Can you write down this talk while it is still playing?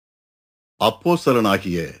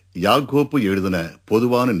அப்போஸ்தலனாகிய யாக்கோப்பு எழுதின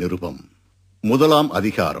பொதுவான நிருபம். 1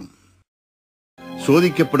 அதிகாரம்.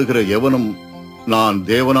 சோதிக்கப்படுகிற எவனும் நான்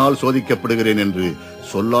தேவனால் சோதிக்கப்படுகிறேன் என்று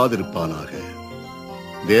சொல்லாதிருப்பானாக.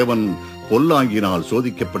 தேவன் பொல்லாங்கினால்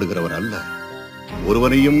சோதிக்கப்படுகிறவர் அல்ல,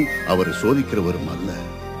 ஒருவனையும் அவர் சோதிக்கிறவரும் அல்ல.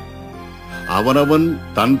 அவனவன்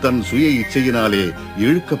தன் தன் சுய இச்சையினாலே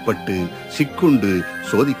இழுக்கப்பட்டு சிக்குண்டு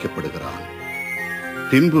சோதிக்கப்படுகிறான்.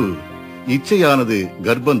 பின்பு இச்சையானது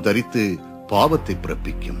கர்ப்பம் தரித்து பாவத்தை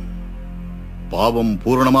பிறப்பிக்கும். பாவம்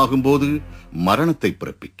பூரணமாகும் போது மரணத்தை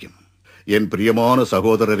பிறப்பிக்கும். என் பிரியமான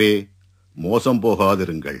சகோதரரே, மோசம்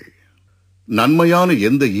போகாதிருங்கள். நன்மையான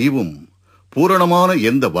எந்த ஈவும் பூரணமான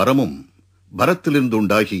எந்த வரமும் பரத்திலிருந்து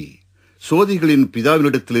உண்டாகி சோதிகளின்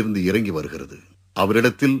பிதாவினிடத்திலிருந்து இறங்கி வருகிறது.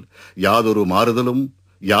 அவரிடத்தில் யாதொரு மாறுதலும்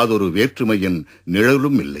யாதொரு வேற்றுமையின்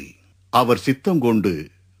நிழலும் இல்லை. அவர் சித்தம் கொண்டு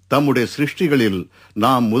தம்முடைய சிருஷ்டிகளில்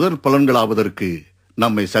நாம் முதற் பலன்களாவதற்கு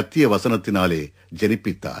நம்மை சத்திய வசனத்தினாலே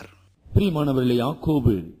ஜெனிப்பித்தார். பிரியமானவர்களே,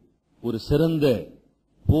 யாக்கோபு ஒரு சிறந்த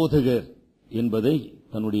போதகர் என்பதை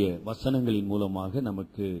தன்னுடைய வசனங்களின் மூலமாக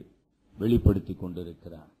நமக்கு வெளிப்படுத்திக்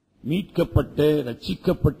கொண்டிருக்கிறார். மீட்கப்பட்ட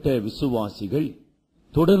ரட்சிக்கப்பட்ட விசுவாசிகள்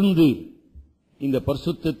தொடர்ந்து இந்த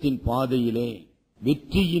பரிசுத்தத்தின் பாதையிலே,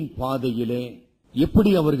 வெற்றியின் பாதையிலே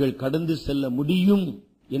எப்படி அவர்கள் கடந்து செல்ல முடியும்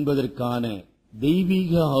என்பதற்கான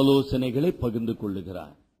தெய்வீக ஆலோசனைகளை பகிர்ந்து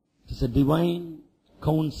கொள்ளுகிறார். It's a divine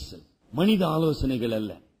counsel. மனித ஆலோசனைகள்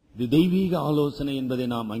அல்ல, இது தெய்வீக ஆலோசனை என்பதை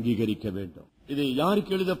நாம் அங்கீகரிக்க வேண்டும். இது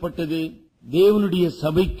யாருக்கு எழுதப்பட்டது? தேவனுடைய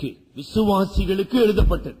சபைக்கு, விசுவாசிகளுக்கு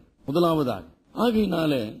எழுதப்பட்டது முதலாவதாக.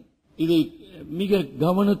 ஆகையினால இதை மிக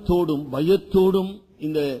கவனத்தோடும் பயத்தோடும்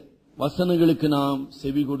இந்த வசனங்களுக்கு நாம்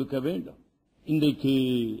செவி கொடுக்க வேண்டும். இன்றைக்கு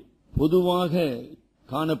பொதுவாக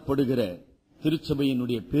காணப்படுகிற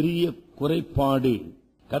திருச்சபையினுடைய பெரிய குறைபாடு,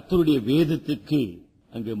 கர்த்தருடைய வேதத்துக்கு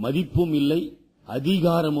அங்கு மதிப்பும் இல்லை,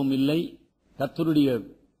 அதிகாரமும் இல்லை. கர்த்தருடைய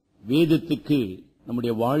வேதத்துக்கு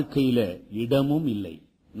நம்முடைய வாழ்க்கையில இடமும் இல்லை.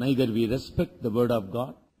 Neither we respect the word of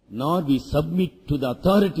God, nor we submit to the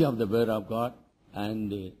authority of the word of God,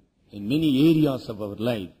 and in many areas of our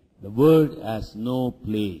life the word has no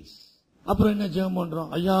place. அப்புறம் என்ன ஜெபம் பண்றோம்?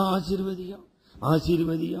 ஐயா ஆசீர்வதியா,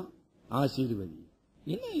 ஆசீர்வதியா, ஆசீர்வதி.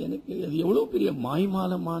 என்ன, எனக்கு அது எவ்வளவு பெரிய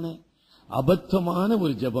மாய்மாலமான அபத்தமான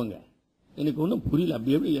ஒரு ஜெபங்க. எனக்கு ஒன்றும் புரியல.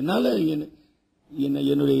 அப்படி எப்படி என்னால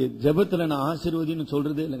என்னுடைய ஜெபத்துல நான் ஆசீர்வதின்னு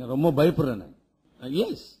சொல்றதே இல்லைங்க. ரொம்ப பயப்படுறேன்.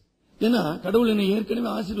 எஸ், ஏன்னா கடவுள் என்னை ஏற்கனவே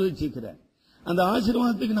ஆசீர்வதிச்சிருக்கிறார். அந்த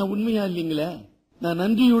ஆசீர்வாதத்துக்கு நான் உண்மையா இல்லைங்களே, நான்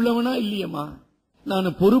நன்றி உள்ளவனா இல்லையம்மா,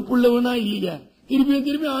 நான் பொறுப்புள்ளவனா இல்லையா,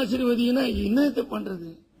 திருப்பி ஆசீர்வதினா என்னத்தை பண்றது?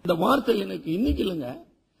 இந்த வார்த்தை எனக்கு இன்னைக்கு இல்லைங்க.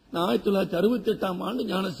 நான் 1968 ஆண்டு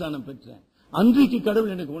ஞானஸ்தானம் பெற்றேன். அன்றைக்கு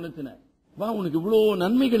கடவுள் எனக்கு உணர்த்தினார், வா, உனக்கு இவ்வளவு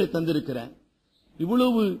நன்மைகளை தந்திருக்கிறேன்,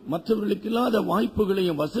 இவ்வளவு மற்றவர்களுக்கு இல்லாத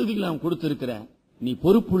வாய்ப்புகளையும் வசதிகளையும் கொடுத்திருக்கிறேன், நீ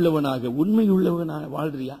பொறுப்புள்ளவனாக உண்மையுள்ளவனாக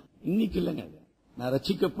வாழ்றியா? இன்னைக்கு இல்லைங்க. நான்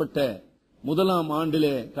ரட்சிக்கப்பட்ட 1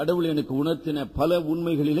 ஆண்டிலே கடவுள் எனக்கு உணர்த்தின பல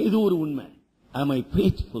உண்மைகளிலே இது ஒரு உண்மை. Am I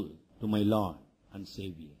faithful to my Lord and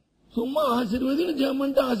Savior? சும்மா ஆசீர்வாதம்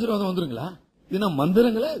ஜெபம் ஆசீர்வாதம் வந்துருங்களா? இது நான்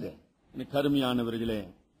மந்திரங்களா? இது கருமையானவர்களே,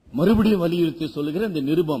 மறுபடியும் வலியுறுத்தி சொல்லுகிற இந்த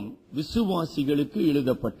நிருபம் விசுவாசிகளுக்கு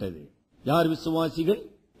எழுதப்பட்டது. யார் விசுவாசிகள்?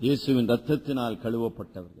 இயேசுவின் ரத்தத்தினால்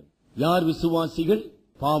கழுவப்பட்டவர்கள். யார் விசுவாசிகள்?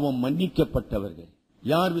 பாவம் மன்னிக்கப்பட்டவர்கள்.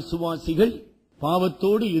 யார் விசுவாசிகள்?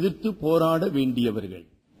 பாவத்தோடு எதிர்த்து போராட வேண்டியவர்கள்.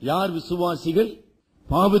 யார் விசுவாசிகள்?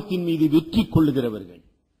 பாவத்தின் மீது வெற்றி கொள்ளுகிறவர்கள்.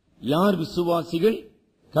 யார் விசுவாசிகள்?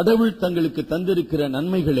 கடவுள் தங்களுக்கு தந்திருக்கிற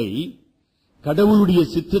நன்மைகளை கடவுளுடைய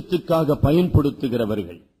சித்தத்துக்காக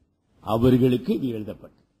பயன்படுத்துகிறவர்கள். அவர்களுக்கு இது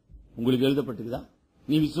எழுதப்பட்டது. உங்களுக்கு எழுதப்பட்டதா?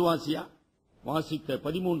 நீ விசுவாசியா? வாசித்த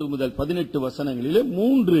 13 முதல் 18 வசனங்களிலே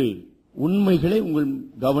 3 உண்மைகளை உங்கள்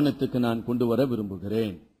கவனத்துக்கு நான் கொண்டு வர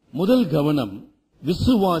விரும்புகிறேன். முதல் கவனம்,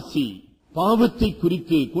 விசுவாசி பாவத்தை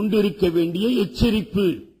குறித்து கொண்டிருக்க வேண்டிய எச்சரிப்பு.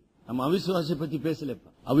 நம்ம அவிசுவாசி பத்தி பேசல.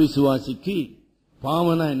 அவிசுவாசிக்கு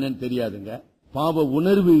பாவனா என்னன்னு தெரியாதுங்க. பாவ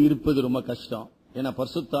உணர்வு இருப்பது ரொம்ப கஷ்டம். ஏன்னா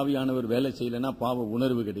பரிசுத்த ஆவியானவர் வேலை செய்யலன்னா பாவ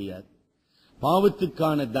உணர்வு கிடையாது.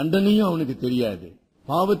 பாவத்துக்கான தண்டனையும் அவனுக்கு தெரியாது.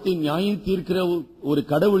 பாவத்தை நியாயம் தீர்க்கிற ஒரு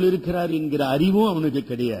கடவுள் இருக்கிறார் என்கிற அறிவும் அவனுக்கு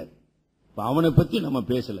கிடையாது. அவனை பத்தி நம்ம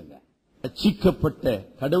பேசலங்க. ரட்சிக்கப்பட்ட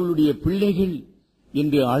கடவுளுடைய பிள்ளைகள்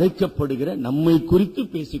என்று அழைக்கப்படுகிற நம்மை குறித்து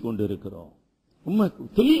பேசிக் கொண்டிருக்கிறோம். ரொம்ப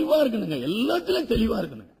தெளிவா இருக்கணுங்க, எல்லாத்திலும் தெளிவா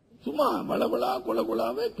இருக்கணுங்க. சும்மா வளவளா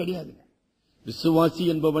குளகுளாவே கிடையாதுங்க. விசுவாசி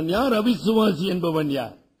என்பவன் யார், அவிசுவாசி என்பவன்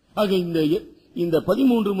யார்? ஆக இந்த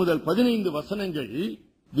 13 முதல் 15 வசனங்கள்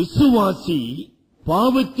விசுவாசி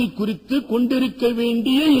பாவத்தை குறித்து கொண்டிருக்க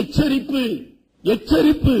வேண்டிய எச்சரிப்பு.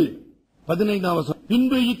 15 வசனம்,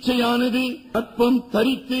 பின்பு இச்சையானது கற்பம்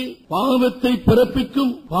தரித்து பாவத்தை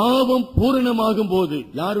பிறப்பிக்கும். பாவம் பூரணமாகும் போது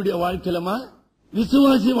யாருடைய வாழ்க்கையிலமா?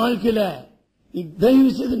 விசுவாசி வாழ்க்கையில.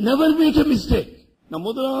 தயவு செய்து நெவர் மேக் எ மிஸ்டேக். நான்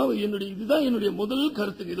முதலாவது இதுதான் என்னுடைய முதல்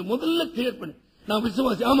கருத்து. இது முதல்ல கிளியர் பண்ணு. நான்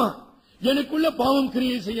விசுவாசி. ஆமா, எனக்குள்ள பாவம்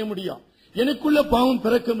கிரியை செய்ய முடியும், எனக்குள்ள பாவம்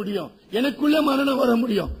பிறக்க முடியும், எனக்குள்ள மரணம் வர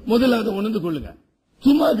முடியும். முதல்ல அதை உணர்ந்து கொள்ளுங்க.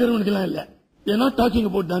 சும்மா இருக்கிறவனுக்கெல்லாம் இல்ல. They are not talking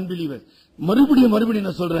about the unbelievers. மறுபடியும்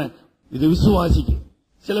நான் சொல்றேன், இது விசுவாசிக்கு.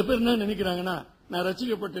 சில பேர் என்ன நினைக்கிறாங்கன்னா, நான்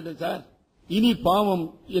ரட்சிக்கப்பட்டுட்டேன் சார், இனி பாவம்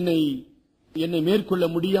என்னை மேற்கொள்ள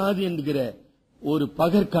முடியாது என்கிற ஒரு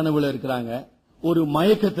பகற்கனவுல இருக்கிறாங்க, ஒரு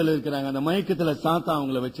மயக்கத்துல இருக்கிறாங்க. அந்த மயக்கத்துல சாத்தா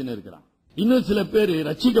அவங்கள வச்சுன்னு இருக்கிறான். இன்னும் சில பேர்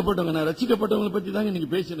ரட்சிக்கப்பட்டவங்க, நான் ரட்சிக்கப்பட்டவங்களை பத்தி தாங்க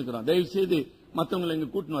இன்னைக்கு பேசி இருக்கிறோம், தயவு செய்து மத்தவங்களை இங்க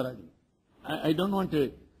கூட்டின்னு வராது. I don't want to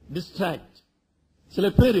distract. சில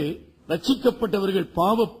பேர் ரட்சிக்கப்பட்டவர்கள்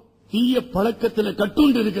பாவ தீய பழக்கத்துல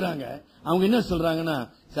கட்டுண்டு இருக்கிறாங்க. அவங்க என்ன சொல்றாங்கன்னா,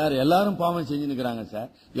 சார் எல்லாரும் பாவம் செஞ்சுக்கிறாங்க சார்,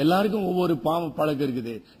 எல்லாருக்கும் ஒவ்வொரு பாவ பழக்கம்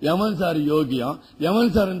இருக்குது, எவன் சார் யோகியம்,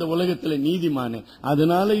 எவன் சார் இந்த உலகத்துல நீதிமானு,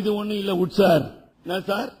 அதனால இது ஒண்ணு இல்ல உட்சார். என்ன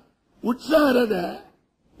சார் உட்சார், அத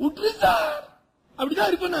உற்று சார்,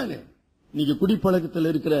 அப்படிதான் இருப்பேன் நானு. நீங்க குடிப்பழக்கத்தில்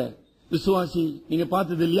இருக்கிற விசுவாசி நீங்க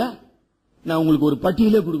பார்த்தது இல்லையா? நான் உங்களுக்கு ஒரு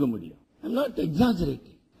பட்டியலே கொடுக்க முடியும். I'm not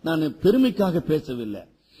exaggerating. நான் பெருமைக்காக பேசவில்லை.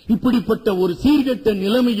 இப்படிப்பட்ட ஒரு சீர்கெட்ட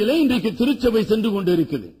நிலைமையிலே இன்றைக்கு திருச்சபை சென்று கொண்டு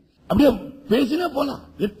இருக்குது. அப்படியே பேசினா போலாம்.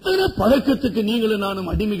 எத்தனை பழக்கத்துக்கு நீங்களும் நானும்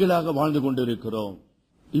அடிமைகளாக வாழ்ந்து கொண்டிருக்கிறோம்.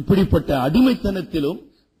 இப்படிப்பட்ட அடிமைத்தனத்திலும்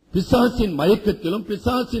பிசாசின் மயக்கத்திலும்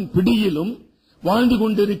பிசாசின் பிடியிலும் வாழ்ந்து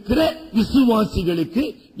கொண்டிருக்கிற விசுவாசிகளுக்கு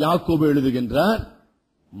யாக்கோபு எழுதுகின்றார்,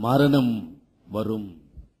 மரணம் வரும்.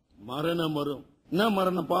 மரணம் வரும். என்ன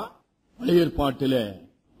மரணப்பா? பழைய ஏற்பாட்டில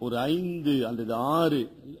ஒரு 5 அல்லது 6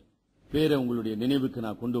 பேரை உங்களுடைய நினைவுக்கு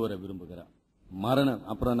நான் கொண்டு வர விரும்புகிறேன். மரணம்,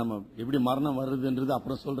 அப்புறம் நம்ம எப்படி மரணம் வருதுன்றது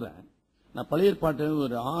அப்புறம் சொல்றேன். நான் பழைய ஏற்பாட்டில்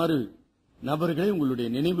ஒரு 6 நபர்களை உங்களுடைய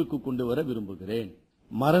நினைவுக்கு கொண்டு வர விரும்புகிறேன்.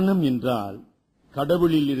 மரணம் என்றால்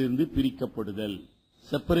கடவுளில் இருந்து பிரிக்கப்படுதல்,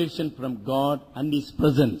 separation from God and his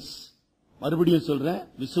presence. மறுபடியும் சொல்றேன்,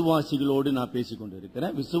 விசுவாசிகளோடு நான் பேசிக்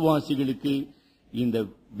கொண்டிருக்கிறேன். விசுவாசிகளுக்கு இந்த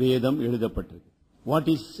வேதம் எழுதப்பட்டிருக்கு. What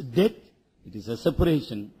is death? It is a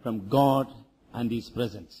separation from God and his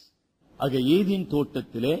presence. ஆக ஏதேன்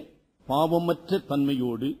தோட்டத்திலே பாவமற்ற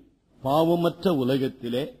தன்மையோடு, பாவமற்ற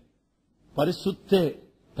உலகத்திலே பரிசுத்த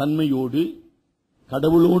தன்மையோடு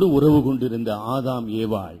கடவுளோடு உறவு கொண்டிருந்த ஆதாம்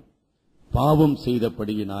ஏவாள் பாவம்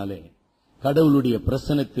செய்தபடியினாலே கடவுளுடைய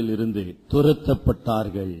பிரசன்னத்தில் இருந்து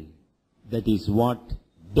துரத்தப்பட்டார்கள். That is what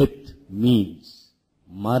death means.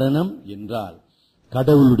 மரணம் என்றால்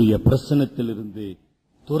கடவுளுடைய பிரசன்னத்திலிருந்து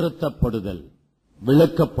துரத்தப்படுதல்,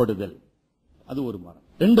 விளக்கப்படுதல். அது ஒரு மரணம்.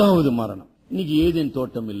 இரண்டாவது மரணம், இன்னைக்கு ஏதேன்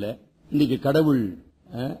தோட்டம் இல்ல, இன்னைக்கு கடவுள்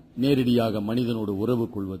நேரடியாக மனிதனோடு உறவு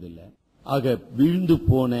கொள்வதில்லை. ஆக வீழ்ந்து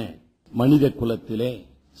போன மனித குலத்திலே,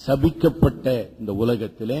 சபிக்கப்பட்ட இந்த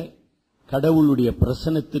உலகத்திலே கடவுளுடைய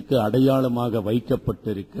பிரசன்னத்துக்கு அடையாளமாக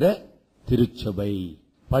வைக்கப்பட்டிருக்கிற திருச்சபை.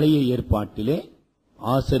 பழைய ஏற்பாட்டிலே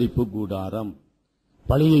ஆசரிப்பு கூடாரம்,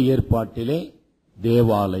 பழைய ஏற்பாட்டிலே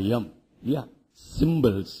தேவாலயம்,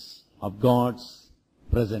 symbols of God's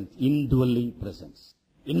presence, indwelling presence.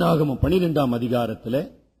 இன்னாகமம் 12ஆம் அதிகாரத்தில்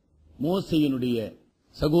மோசேயினுடைய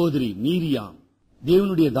சகோதரி மீரியாம்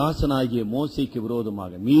தேவனுடைய தாசனாகிய மோசேக்கு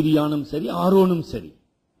விரோதமாக, மீரியானும் சரி ஆரோனும் சரி,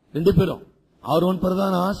 2 பேரும், ஆரோன்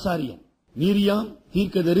பிரதான ஆசாரியன், மீரியாம்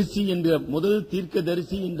தீர்க்கதரிசி என்ற முதல்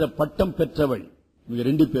தீர்க்கதரிசி என்ற பட்டம் பெற்றவள். இவங்க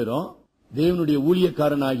 2 பேரும் தேவனுடைய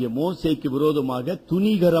ஊழியக்காரனாகிய மோசேக்கு விரோதமாக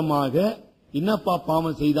துணிகரமாக என்னப்பா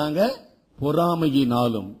பாவம் செய்தாங்க?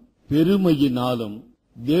 பொறாமையினாலும் பெருமையினாலும்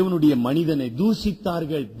தேவனுடைய மனிதனை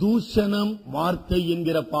தூஷித்தார்கள். தூஷணம் வார்த்தை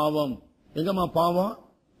என்கிற பாவம். எங்கம்மா பாவம்?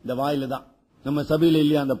 இந்த வாயில தான். நம்ம சபையில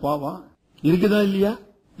இல்லையா அந்த பாவம்? இருக்குதா இல்லையா?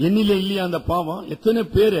 என்னில இல்லையா அந்த பாவம்? எத்தனை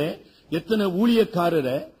பேரை, எத்தனை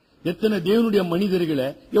ஊழியக்காரரை, எத்தனை தேவனுடைய மனிதர்களை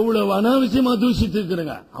எவ்வளவு அனாவசியமா தூஷித்து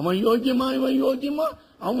இருக்கிறாங்க. அவன் யோக்கியமா, இவன் யோக்கியமா,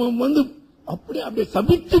 அவன் அப்படியே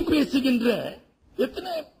சபித்து பேசுகின்ற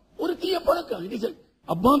எத்தனை ஒரு தீய பழக்கம். It is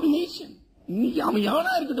abomination. இன்னைக்கு அவன்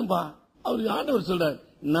யானா இருக்கட்டும்பா, அவருக்கு ஆண்டவர் சொல்றார்,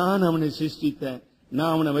 நான் அவனை சிருஷ்டித்தேன்,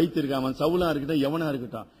 நான் அவனை வைத்திருக்கேன், அவன் சவுலா இருக்கட்டும் எவனா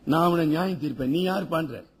இருக்கட்டும், நான் அவனை நியாயம் தீர்ப்பேன். நீ யார்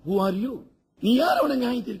பண்ற? Who are you? நீ யார் அவனை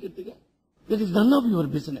நியாயம் தீர்க்கிறதுக்கு? That is none of your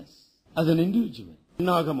business as an individual.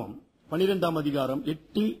 இன்னாகமம் 12ஆம் அதிகாரம்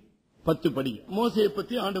 8-10 படி மோசேயை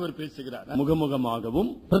பற்றி ஆண்டவர் பேசுகிறார். முகமுகமாகவும்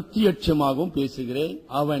பிரத்யட்சமாகவும் பேசுகிறேன்,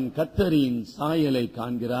 அவன் கர்த்தரின் சாயலை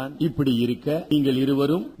காண்கிறான். இப்படி இருக்க நீங்கள்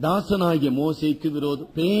இருவரும் தாசனாகிய மோசேக்கு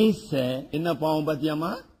விரோதம் பேச. என்ன பாவம்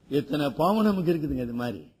பாத்தியாமா? எத்தனை பாவம் நமக்கு இருக்குதுங்க. இது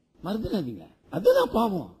மாதிரி மறந்துடாதீங்க, அதுதான்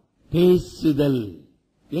பாவம். பேசுதல்.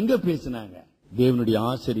 எங்க பேசினாங்க? தேவனுடைய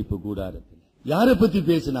ஆசரிப்பு கூடாரத்தில். யாரை பத்தி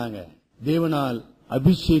பேசினாங்க? தேவனால்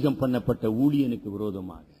அபிஷேகம் பண்ணப்பட்ட ஊழியனுக்கு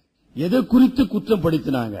விரோதமாக. எதை குறித்து குற்றம்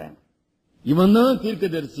படுத்தினாங்க? இவன் தான்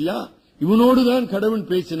தீர்க்கதரிசியா? இவனோடு தான் கடவுள்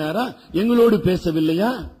பேசினாரா? எங்களோடு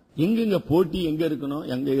பேசவில்லையா? எங்க போட்டி எங்க இருக்கணும்,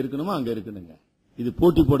 எங்க இருக்கணுமோ அங்க இருக்கணுங்க. இது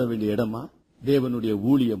போட்டி போட வேண்டிய இடமா? தேவனுடைய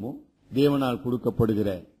ஊழியமும் தேவனால் கொடுக்கப்படுகிற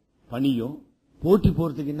பணியும் போட்டி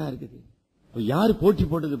போறதுக்கு என்ன இருக்குது? யாரு போட்டி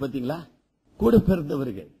போட்டது பாத்தீங்களா? கூட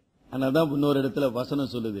பிறந்தவர்கள். ஆனாதான் இன்னொரு இடத்துல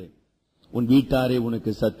வசனம் சொல்லுது, உன் வீட்டாரே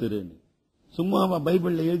உனக்கு சத்துருன்னு. சும்மாவா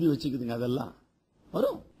பைபிள்ல எழுதி வச்சுக்குதுங்க? அதெல்லாம்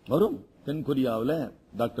வரும் வரும். தென் கொரியாவில்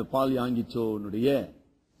டாக்டர் பால் யாங்கிச்சோனுடைய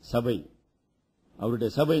சபை, அவருடைய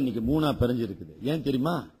சபை இன்னைக்கு 3 பிரிஞ்சிருக்குது. ஏன்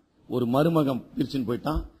தெரியுமா? ஒரு மருமகம் பிரிச்சுன்னு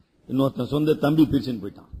போயிட்டான், இன்னொருத்தன் சொந்த தம்பி பிரிச்சுன்னு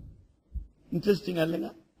போயிட்டான். இன்ட்ரெஸ்டிங்கா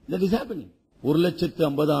இல்லைங்க? That is happening.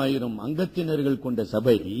 1,50,000 அங்கத்தினர்கள் கொண்ட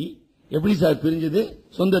சபை எப்படி சார் பிரிஞ்சது?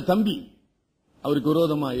 சொந்த தம்பி அவருக்கு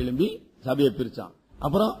விரோதமா எழும்பி சபையை பிரிச்சான்.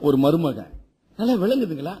 அப்புறம் ஒரு மருமகன். நல்லா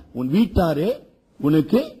விளங்குதுங்களா? உன் வீட்டாரே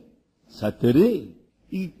உனக்கு சத்துரு.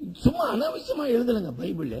 சும்மா அனாவசியமா எழுதலங்க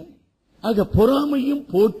பைபிள். ஆக பொறாமையும்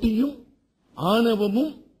போட்டியும்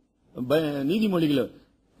ஆணவமும் நீதிமொழிகள்,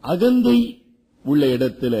 அகந்தை உள்ள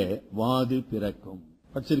இடத்துல வாது பிறக்கும்.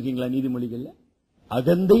 படிச்சிருக்கீங்களா நீதிமொழிகள்ல?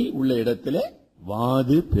 அகந்தை உள்ள இடத்துல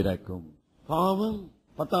வாது பிறக்கும். பாவம்.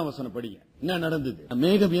 10ஆம் வசனம் படிங்க. என்ன நடந்தது?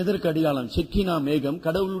 மேகம் எதற்கு அடையாளம்? செக்கினா மேகம்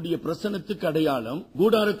கடவுளுடைய பிரசன்னத்துக்கு அடையாளம்.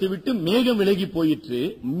 கூடாரத்தை விட்டு மேகம் விலகி போயிற்று.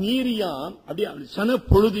 மீரியாம் அப்படியே சன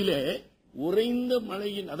பொழுதிலே உறைந்த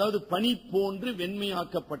மழையின், அதாவது பனி போன்று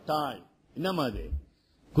வெண்மையாக்கப்பட்டாள். என்னமா அது?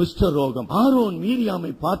 குஷ்டரோகம். ஆரோன்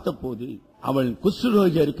மீரியாமை பார்த்த போது அவள்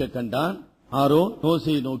குஷ்டரோகி இருக்க கண்டான். ஆரோன்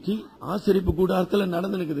மோசேயை நோக்கி, ஆசரிப்பு கூடாரத்தில்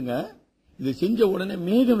நடந்துக்குதுங்க, இது செஞ்ச உடனே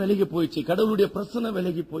மேகம் விலகி போயிடுச்சு, கடவுளுடைய பிரசன்னம்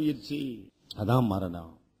விலகி போயிடுச்சு. அதான்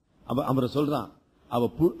மரணம். அவரை சொல்றான்,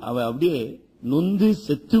 அவ அப்படியே நொந்து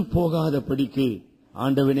செத்து போகாதபடிக்கு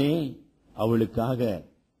ஆண்டவனே அவளுக்காக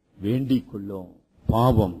வேண்டிக் கொள்ளும்.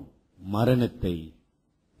 பாவம் மரணத்தை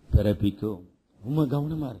பிறப்பிக்கும். ரொம்ப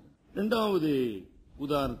கவனமா இருக்கு. 2வது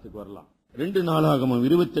உதாரணத்துக்கு வரலாம். 2 நாளாகமம்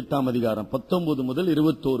 28ஆம் அதிகாரம் 19 முதல்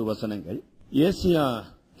 21 வசனங்கள். ஏசியா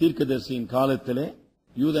தீர்க்கதரிசியின் காலத்திலே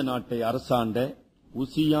யூத நாட்டை அரசாண்ட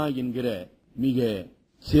உசியா என்கிற மிக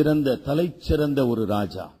சிறந்த தலைச்சிறந்த ஒரு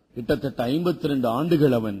ராஜா. கிட்டத்தட்ட 52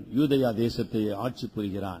 ஆண்டுகள் அவன் யூதயா தேசத்தை ஆட்சி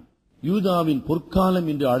புரிகிறான். யூதாவின் பொற்காலம்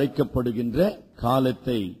என்று அழைக்கப்படுகின்ற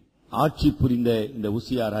காலத்தை ஆட்சி புரிந்த இந்த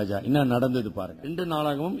உசியா ராஜா என்ன நடந்தது பாருங்க. 2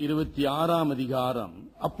 நாளாகவும் 26ஆம் அதிகாரம்.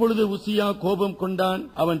 அப்பொழுது உசியா கோபம் கொண்டான்.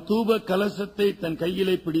 அவன் தூப கலசத்தை தன்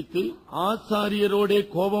கையிலே பிடித்து ஆசாரியரோட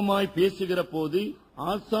கோபமாய் பேசுகிற போது,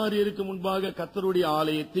 ஆசாரியருக்கு முன்பாக கர்த்தருடைய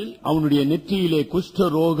ஆலயத்தில் அவனுடைய நெற்றியிலே குஷ்ட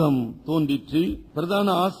ரோகம் தோன்றிற்று. பிரதான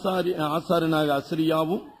ஆசாரியனாக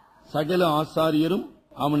அசரியாவும் சகல ஆசாரியரும்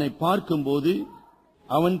அவனை பார்க்கும்போது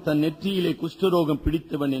அவன் தன் நெற்றியிலே குஷ்டரோகம்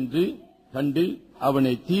பிடித்தவன் என்று கண்டு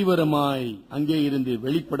அவனை தீவிரமாய் அங்கே இருந்து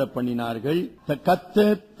வெளிப்பட பண்ணினார்கள்.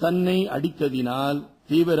 கர்த்தர் தன்னை அடித்ததினால்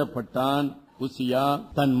தீவிரப்பட்டான். உசியா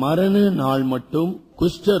தன் மரண நாள் மட்டும்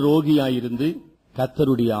குஷ்ட ரோகியாயிருந்து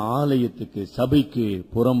கர்த்தருடைய ஆலயத்துக்கு சபைக்கு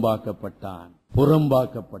புறம்பாக்கப்பட்டான்.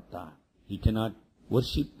 He cannot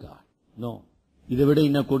worship God. No. இதை விட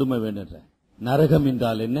என்ன கொடுமை வேணுற? நரகம்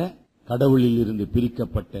என்றால் என்ன? கடவுளில் இருந்து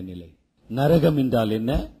பிரிக்கப்பட்ட நிலை. நரகம் என்றால்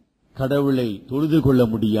என்ன? கடவுளை தொழுது கொள்ள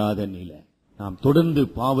முடியாத நிலை. நாம் தொடர்ந்து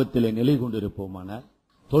பாவத்திலே நிலை கொண்டிருப்போமானால்,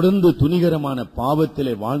 தொடர்ந்து துணிகரமான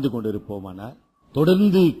பாவத்திலே வாழ்ந்து கொண்டிருப்போமானால்,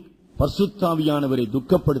 தொடர்ந்து பரிசுத்தாவியானவரை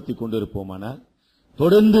துக்கப்படுத்திக் கொண்டிருப்போமானால்,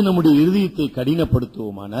 தொடர்ந்து நம்முடைய இருதயத்தை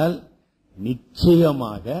கடினப்படுத்துவோமானால்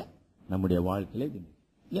நிச்சயமாக நம்முடைய வாழ்க்கையில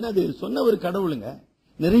ஏன்னா அது சொன்னவர் கடவுளுங்க,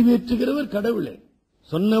 நிறைவேற்றுகிறவர் கடவுளே.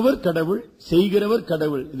 சொன்னவர் கடவுள், செய்கிறவர்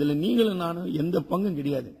கடவுள். இதுல நீங்களும் நானும் எந்த பங்கும்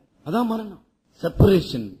கிடையாது. அதான் மரணம்.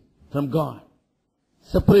 Separation from God,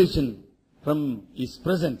 separation from His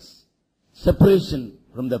presence, separation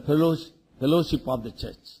from the fellowship of the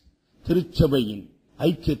church. திருச்சபையின்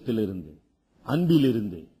ஐக்கியத்திலிருந்து,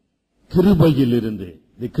 அன்பிலிருந்து, கிருபையிலிருந்து.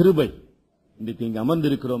 இது கிருபை. இன்றைக்கு இங்க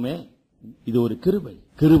அமர்ந்திருக்கிறோமே, இது ஒரு கிருபை.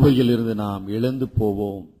 கிருபையில் இருந்து நாம் இழந்து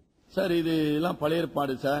போவோம். சார் இது எல்லாம் பழைய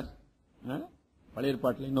ஏற்பாடு சார். பழைய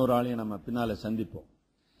ஏற்பாட்டில் இன்னொரு ஆளையும் நம்ம பின்னால சந்திப்போம்.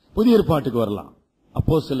 புதிய ஏற்பாட்டுக்கு வரலாம்.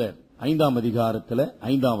 அப்போஸ்தலர் 5ஆம் அதிகாரத்தில்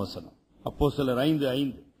 5ஆம் வசனம். அப்போஸ்தலர்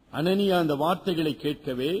 5:5. அனனியா அந்த வார்த்தைகளை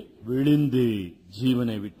கேட்கவே விழுந்து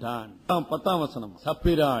ஜீவனை விட்டான். 10ஆம் வசனம்.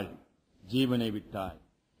 சப்பிராள் ஜீவனை விட்டாள்.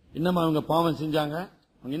 என்னமா அவங்க பாவம் செஞ்சாங்க?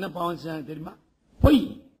 அவங்க என்ன பாவம் செஞ்சாங்க தெரியுமா? பொய்.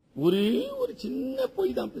 ஒரே ஒரு சின்ன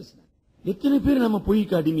பொய் தான் பேசினாங்க. எத்தனை பேர் நம்ம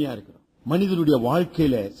பொய்க்கு அடிமையா இருக்கிறோம்? மனிதனுடைய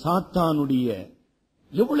வாழ்க்கையில சாத்தானுடைய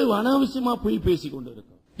எவ்வளவு அனாவசியமா பொய் பேசிக் கொண்டு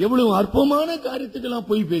இருக்கோம். எவ்வளவு அற்பமான காரியத்துக்கெல்லாம்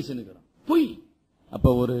பொய் பேசினுக்கிறோம். பொய். அப்ப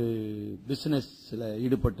ஒரு பிசினஸ்ல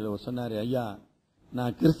ஈடுபட்டு சொன்னாரு, ஐயா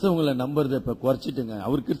நான் கிறிஸ்தவங்களை நம்புறத இப்ப குறைச்சிட்டுங்க.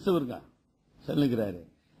 அவர் கிறிஸ்தவருங்க சொல்லுகிறாரு,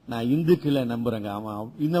 நான் இந்துக்களை நம்புறேங்க.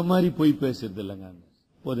 அவன் இந்த மாதிரி பொய் பேசுறது இல்லைங்க.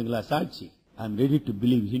 போதுங்களா சாட்சி? I am ready to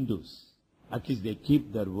believe Hindus. At least they keep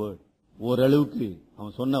their word. ஓரளவுக்கு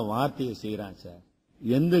அவன் சொன்ன வார்த்தையை செய்யறான் சார்.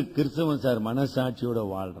 எந்த கிறிஸ்தவன் சார் மனசாட்சியோட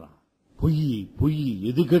வாழ்றான்? பொய் பொய்,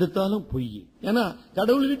 எதுக்கு எடுத்தாலும் பொய். ஏன்னா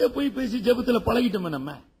கடவுள்கிட்ட போய் பேசி ஜெபத்துல பழகிட்டோமே.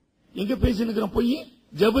 நம்ம எங்க பேசினுக்கிறோம்? பொய்,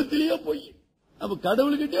 ஜெபத்திலேயே பொய். அப்ப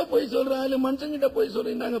கடவுள்கிட்டே போய் சொல்றா இல்ல மனுஷங்கிட்ட போய்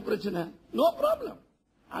சொல்றாங்க, பிரச்சனை நோ ப்ராப்ளம்,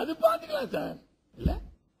 அது பாத்துக்கலாம் சார். இல்ல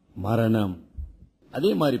மரணம்.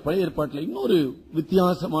 அதே மாதிரி பழைய ஏற்பாட்டில் இன்னொரு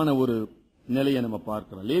வித்தியாசமான ஒரு நிலையை நம்ம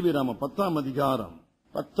பார்க்கிறோம். லேவியராம 10ஆம்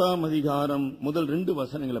அதிகாரம் முதல் 2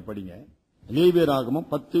 வசனங்களை படிங்க. லேவியராகமம்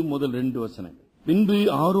 10 முதல் 2 வசனங்கள். பின்பு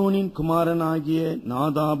ஆரோனின் குமாரனாகிய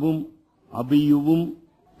நாதாபும் அபியுவும்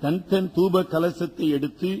தன் தன் தூப கலசத்தை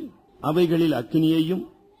எடுத்து அவைகளில் அக்கினியையும்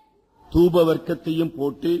தூப வர்க்கத்தையும்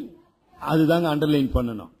போட்டு, அதுதாங்க அண்டர்லைன்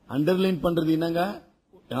பண்ணணும். அண்டர்லைன் பண்றது என்னங்க?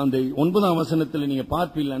 அந்த 9ஆம் வசனத்தில் நீங்க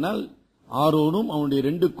பார்ப்பீங்கன்னால் ஆரோனும் அவனுடைய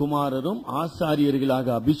 2 குமாரரும் ஆசாரியர்களாக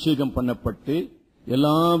அபிஷேகம் பண்ணப்பட்டு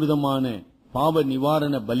எல்லா விதமான பாவ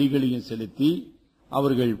நிவாரண பலிகளையும் செலுத்தி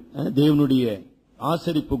அவர்கள் தேவனுடைய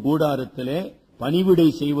ஆசரிப்பு கூடாரத்திலே பணிவிடை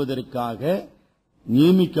செய்வதற்காக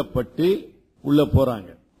நியமிக்கப்பட்டு உள்ள போறாங்க.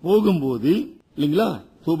 போகும்போது இல்லீங்களா,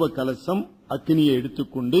 தூப கலசம் அக்கினியை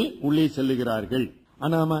எடுத்துக்கொண்டு உள்ளே செல்லுகிறார்கள்.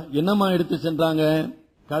 ஆனா என்னமா எடுத்து சென்றாங்க?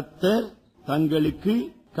 கர்த்தர் தங்களுக்கு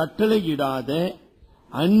கட்டளையிடாத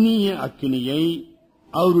அந்நிய அக்கினியை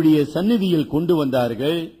அவருடைய சந்நிதியில் கொண்டு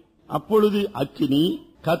வந்தார்கள். அப்பொழுது அக்கினி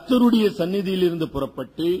கர்த்தருடைய சந்நிதியிலிருந்து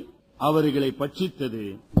புறப்பட்டு அவர்களை பட்சித்தது.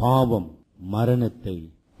 பாவம் மரணத்தை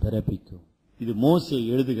பிறப்பிக்கும். இது மோசே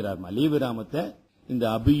எழுதுகிறார். லேவியராமத்தை இந்த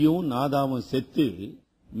அபியும் நாதாவும் செத்து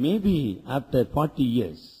maybe after 40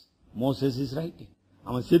 years Moses is writing.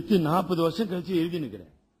 அவன் செத்து 40 வருஷம் கழிச்சு எழுதி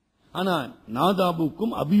நிற்கிறார். ஆனா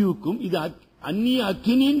நாதாபுக்கும் அபியுக்கும் இது அந்நிய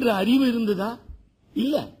அக்கினின்ற அறிவு இருந்ததா?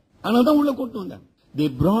 இல்ல. ஆனாதான் உள்ள கொண்டு வந்தாங்க. They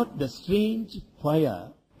brought the strange fire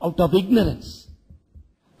out of ignorance.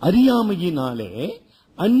 அறியாமையினாலே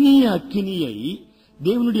அந்நிய அக்கினியை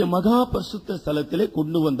தேவனுடைய மகா பரிசுத்த ஸ்தலத்திலே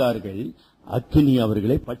கொண்டு வந்தார்கள். அக்கினி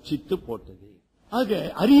அவர்களை பட்சித்து போட்டது. ஆக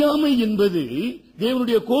அறியாமை என்பது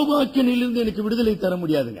தேவனுடைய கோபாக்கினிலிருந்து எனக்கு விடுதலை தர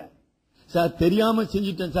முடியாதுங்க. சார் தெரியாம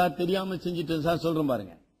செஞ்சிட்டேன் சார், தெரியாம செஞ்சிட்டேன் சார் சொல்றேன்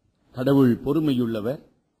பாருங்க. கடவுள் பொறுமையுள்ளவர்,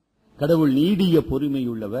 கடவுள் நீடிய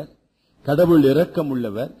பொறுமையுள்ளவர், கடவுள் இரக்கம்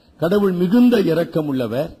உள்ளவர், கடவுள் மிகுந்த இரக்கம்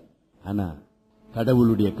உள்ளவர். ஆனா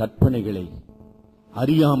கடவுளுடைய கற்பனைகளை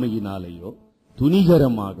அறியாமையினாலேயோ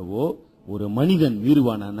துணிகரமாகவோ ஒரு மனிதன்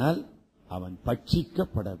மீறுவானால் அவன்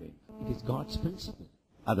பட்சிக்கப்பட வேண்டும். It is God's principle.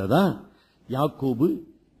 அததான் யாக்கோபு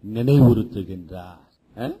நினைவுறுத்துகின்றார்.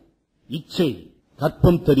 இச்சை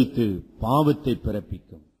கற்பம் தரித்து பாவத்தை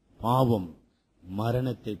பிறப்பிக்கும், பாவம்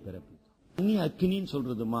மரணத்தை பிறப்பிக்கும். அந்நிய அக்கினின்னு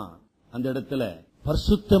சொல்றதுமா அந்த இடத்துல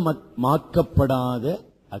பரிசுத்தமாக்கப்படாத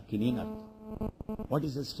அக்கினின்னு அர்த்தம். What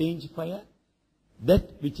is a strange fire? That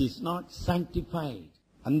which is not sanctified.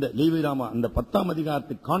 அந்த லேவியராம அந்த 10ஆம்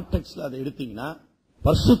அதிகாரத்துக்கு கான்டெக்ஸ்ட்ல அதை எடுத்தீங்கன்னா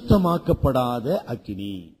பரிசுத்தமாக்கப்படாத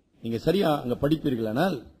அக்கினி. நீங்க சரியா அங்க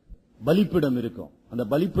படிப்பீர்களானால் பலிப்பிடம் இருக்கும். அந்த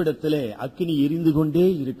பலிப்பிடத்திலே அக்கினி எரிந்து கொண்டே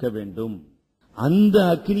இருக்க வேண்டும். அந்த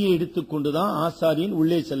அக்கினியை எடுத்துக்கொண்டுதான் ஆசாரியன்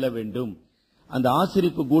உள்ளே செல்ல வேண்டும். அந்த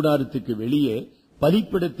ஆசரிப்பு கூடாரத்துக்கு வெளியே,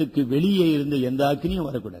 பலிப்பிடத்துக்கு வெளியே இருந்த எந்த அக்கினியும்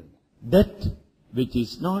வரக்கூடாது. That which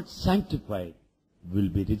is not sanctified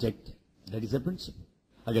will be rejected. That is a principle.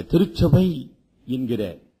 ஆக திருச்சபை என்கிற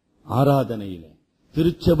ஆராதனையில,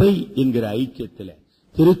 திருச்சபை என்கிற ஐக்கியத்தில,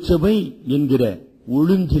 திருச்சபை என்கிற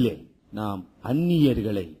ஒழுங்கிலே நாம்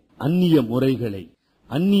அந்நியர்களை, அந்நிய முறைகளை,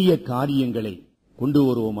 அந்நிய காரியங்களை கொண்டு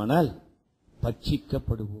வருவோமானால்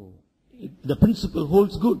பட்சிக்கப்படுவோம். The principle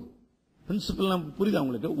holds good. Principal புரியுதா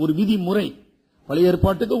உங்களுக்கு? ஒரு விதிமுறை. பழைய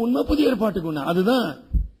ஏற்பாட்டுக்கு உண்மை, புதிய ஏற்பாட்டுக்கு உண்மை. அதுதான்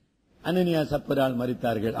அனனியா சப்பரால்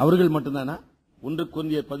மரித்தார்கள். அவர்கள் மட்டும்தானா? 1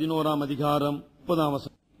 கொரிந்தியர் 11ஆம் அதிகாரம் 30ஆம்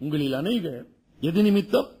வசனம். உங்களில் அநேகர் எது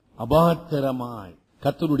நிமித்தம் அபாத்திரமாய்,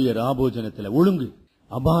 கர்த்தருடைய ராபோஜனத்தில் ஒழுங்கு,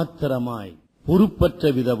 அபாத்திரமாய், பொறுப்பற்ற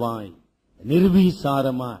விதமாய்,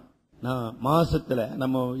 நிர்வீசாரமாய். நான் மாசத்துல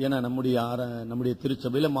நம்முடைய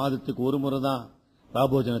திருச்சபையில மாதத்துக்கு ஒரு முறை தான்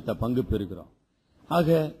ராபோஜனத்தை பங்கு பெறுகிறோம். ஆக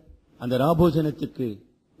அந்த ராபோஜனத்துக்கு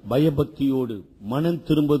பயபக்தியோடு, மனம்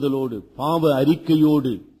திரும்புதலோடு, பாவ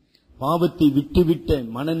அறிக்கையோடு, பாவத்தை விட்டுவிட்ட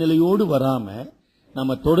மனநிலையோடு வராம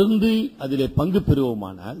நம்ம தொடர்ந்து அதிலே பங்கு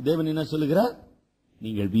பெறுவோமானால் தேவன் என்ன சொல்லுகிறார்?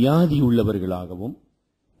 நீங்கள் வியாதி உள்ளவர்களாகவும்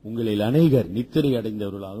உங்களில் அநேகர் நித்திரை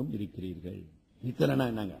அடைந்தவர்களாகவும் இருக்கிறீர்கள். நித்திரனா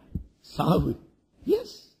என்னங்க? சாவு.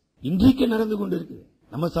 எஸ், இன்றைக்கு நடந்து கொண்டிருக்குது.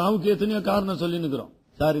 நம்ம சாவுக்கு எத்தனையோ காரணம் சொல்லி நிற்கிறோம்.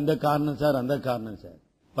 சார் இந்த காரணம் சார், அந்த காரணம் சார்.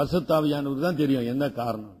 பரிசுத்தாவியானவருக்கு தான் தெரியும் எந்த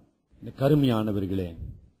காரணம். இந்த கருமையானவர்களே,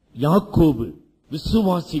 யாக்கோபு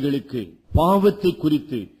விசுவாசிகளுக்கு பாவத்தை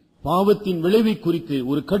குறித்து, பாவத்தின் விளைவை குறித்து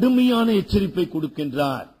ஒரு கடுமையான எச்சரிப்பை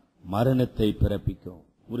கொடுக்கின்றார். மரணத்தை பிறப்பிக்கும்.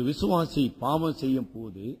 ஒரு விசுவாசி பாவம் செய்யும்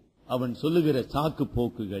போது அவன் சொல்லுகிற சாக்கு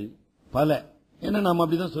போக்குகள், பல. ஏன்னா நம்ம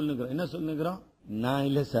அப்படிதான் சொல்லுகிறோம். என்ன சொல்லுகிறோம்? நான்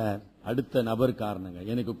இல்ல சார், அடுத்த நபர் காரணங்க.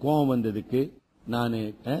 எனக்கு கோபம் வந்ததுக்கு, நான்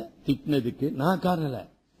திட்டினதுக்கு நான் காரணம் இல்ல.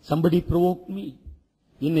 somebody provoked me.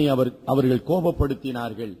 என்னை அவர்கள்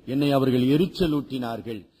கோபப்படுத்தினார்கள், என்னை அவர்கள் எரிச்சல்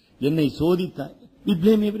ஊட்டினார்கள், என்னை சோதித்தார். we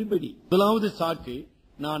blame everybody. முதலாவது சாக்கு,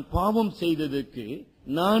 நான் பாவம் செய்ததற்கு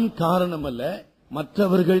நான் காரணம் அல்ல,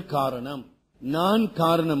 மற்றவர்கள் காரணம். நான்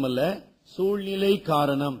காரணம் அல்ல, சூழ்நிலை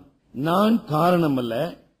காரணம். நான் காரணம் அல்ல,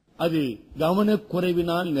 அது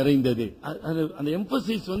கவனக்குறைவினால் நிறைந்தது. அந்த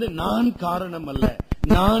எம்பசிஸ் நான் காரணம் அல்ல,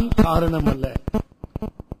 நான் காரணம் அல்ல.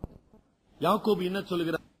 யாக்கோபு என்ன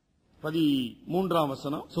சொல்லுகிறார்? 13ஆம்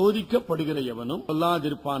வசனம், சோதிக்கப்படுகிற எவனும்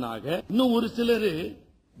சொல்லாதிருப்பானாக. இன்னும் ஒரு சிலர்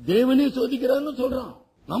தேவனே சோதிக்கிறார்னு சொல்றான்,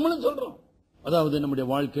 நம்மளும் சொல்றோம். அதாவது நம்முடைய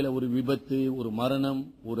வாழ்க்கையில ஒரு விபத்து, ஒரு மரணம்,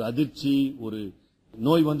 ஒரு அதிர்ச்சி, ஒரு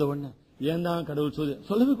நோய் வந்த உடனே ஏன் தான் கடவுள்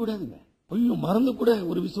சொல்லவே கூடாதுங்க. ஐயோ, மறந்து கூட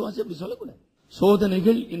ஒரு விசுவாசி அப்படி சொல்லக்கூடாது.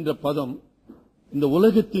 சோதனைகள் என்ற பதம் இந்த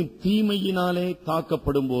உலகத்தின் தீமையினாலே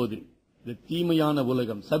தாக்கப்படும் போது, இந்த தீமையான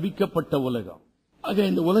உலகம், சபிக்கப்பட்ட உலகம், ஆக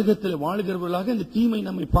இந்த உலகத்தில் வாழ்கிறவர்களாக இந்த தீமை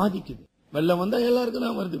நம்மை பாதிக்குது. வெள்ளம் வந்தா எல்லாருக்கும்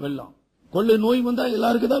தான் வருது வெள்ளம், கொள்ளை நோய் வந்தா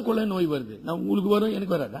எல்லாருக்கும் தான் கொள்ளை நோய் வருது. நான் உங்களுக்கு வரும்,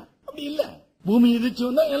 எனக்கு வராதா? அப்படி இல்ல. பூமி எதிர்ச்சி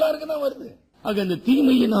வந்தா எல்லாருக்கும் தான் வருது. ஆக இந்த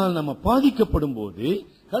தீமையினால் நம்ம பாதிக்கப்படும் போது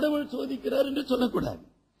கடவுள் சோதிக்கிறார் என்று சொல்லக்கூடாது.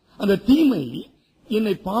 அந்த தீமை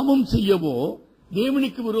என்னை பாவம் செய்யவோ,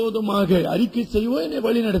 தேவனுக்கு விரோதமாக அறிக்கை செய்யவோ என்னை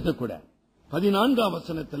வழி நடத்தக்கூடாது. 14ஆம்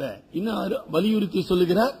வசனத்துல இன்னும் வலியுறுத்தி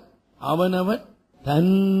சொல்லுகிறார், அவனவன்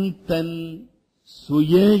தன் தன்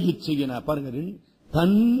சுய இச்சையினால், பாருங்க,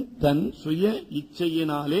 தன் சுய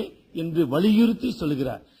இச்சையினாலே என்று வலியுறுத்தி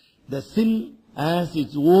சொல்லுகிறார். The sin has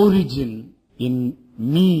its origin in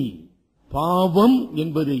me. பாவம்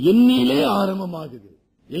என்பது எண்ணிலே ஆரம்பமாகுது.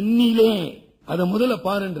 எண்ணிலே. அத முதல்ல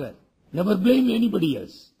பாருன்ற. Never blame anybody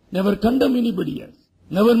else. Never condemn anybody else.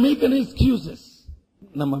 Never make any excuses.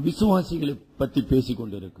 நம்ம விசுவாசிகளை பற்றி பேசிக்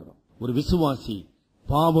கொண்டிருக்கிறோம். ஒரு விசுவாசி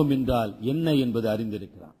பாவம் என்றால் என்ன என்பது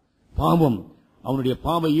அறிந்திருக்கிறான். பாவம் அவனுடைய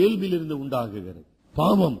பாவ இயல்பிலிருந்து உண்டாகுகிறது.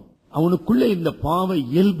 பாவம் அவனுக்குள்ளே இந்த பாவ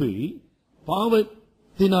இயல்பு,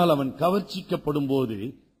 பாவத்தினால் அவன் கவர்ச்சிக்கப்படும் போது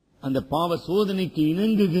அந்த பாவ சோதனைக்கு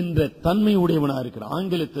இணங்குகின்ற தன்மை உடையவனா இருக்கிறான்.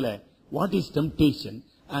 ஆங்கிலத்தில் what is temptation?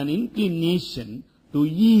 an inclination to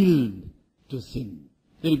yield to sin.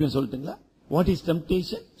 திருப்பி சொல்லிட்டுங்களா? What is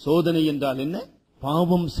temptation? சோதனை என்றால் என்ன?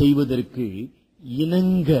 பாவம் செய்வதற்கு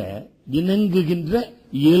இணங்குகின்ற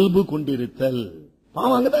இயல்பு கொண்டிருத்தல்.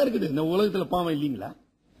 பாவம் அங்கதான் இருக்குது. இந்த உலகத்துல பாவம் இல்லீங்களா?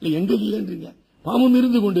 இல்ல, எங்க இல்லைன்றீங்க? பாவம்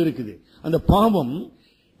இருந்து கொண்டு இருக்குது. அந்த பாவம்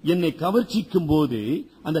என்னை கவர்ச்சிக்கும் போது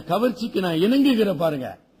அந்த கவர்ச்சிக்கு நான் இணங்குகிற பாருங்க,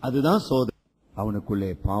 அதுதான் சோதனை. அவனுக்குள்ளே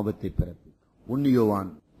பாவத்தை பிறப்பிக்கும். 1 யோவான்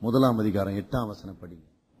 1ஆம் அதிகாரம் 8ஆம் வசனம் படிங்க.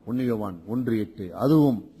 1 யோவான் 1:8.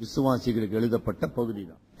 அதுவும் விசுவாசிகளுக்கு எழுதப்பட்ட பகுதி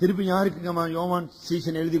தான். திருப்பி யாருக்கு யோவான்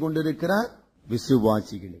சீசன் எழுதி கொண்டிருக்கிறார்?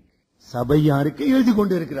 விசுவாசிகளுக்கு, சபையாருக்கு எழுதி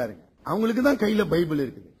கொண்டு இருக்கிறாருங்க. அவங்களுக்கு தான் கையில பைபிள்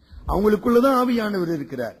இருக்குது, அவங்களுக்குள்ளதான் ஆவியானவர்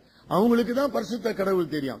இருக்கிறார், அவங்களுக்கு தான் பரிசுத்த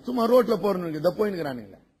கடவுள் தெரியும். சும்மா ரோட்ல போறவங்க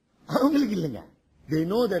போயின்னுங்கிறானுங்களா? அவங்களுக்கு இல்லைங்க. They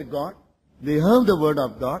know their God, they have the word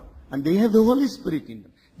of God and they have the Holy Spirit in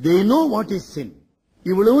them. They know what is sin.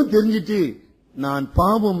 இவ்வளவும் தெரிஞ்சிட்டு நான்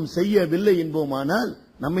பாவம் செய்யவில்லை என்போமானால்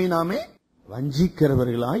நம்மை நாமே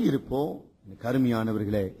வஞ்சிக்கிறவர்களாய் இருப்போம்.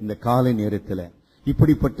 கருமையானவர்களே, இந்த காலை நேரத்தில்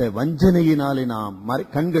இப்படிப்பட்ட வஞ்சனையினாலே நாம்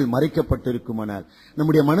கண்கள் மறைக்கப்பட்டிருக்குமானால்,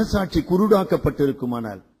 நம்முடைய மனசாட்சி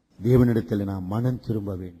குருடாக்கப்பட்டிருக்குமானால், தேவனிடத்தில் நாம் மனம்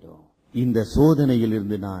திரும்ப வேண்டும். இந்த சோதனையில்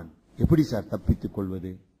இருந்து நான் எப்படி சார் தப்பித்துக்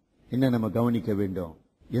கொள்வது? என்ன நம்ம கவனிக்க வேண்டும்?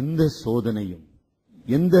 எந்த சோதனையும்,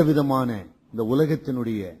 எந்த விதமான இந்த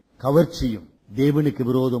உலகத்தினுடைய கவர்ச்சியும் தேவனுக்கு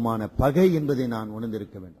விரோதமான பகை என்பதை நான்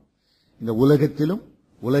உணர்ந்திருக்க வேண்டும். இந்த உலகத்திலும்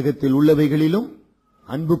உலகத்தில் உள்ளவைகளிலும்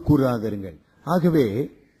அன்பு கூறாதிருங்கள். ஆகவே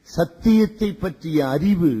சத்தியத்தை பற்றிய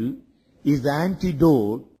அறிவு is the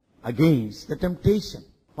antidote against the temptation.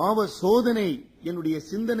 பாவ சோதனை என்னுடைய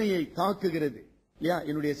சிந்தனையை தாக்குகிறது,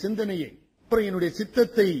 என்னுடைய சிந்தனையை, அப்புறம் என்னுடைய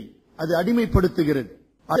சித்தத்தை அது அடிமைப்படுத்துகிறது.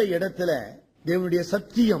 அந்த இடத்துல தேவனுடைய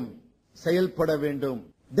சத்தியம் செயல்பட வேண்டும்.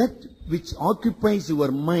 That which occupies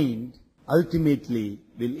your mind ultimately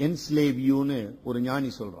will enslave you னு ஒரு ஞானி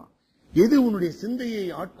சொல்றான். எது உன்னுடைய சிந்தையை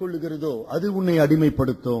ஆட்கொள்ளுகிறதோ அது உன்னை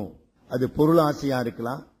அடிமைப்படுத்தும். அது பொருளாசையா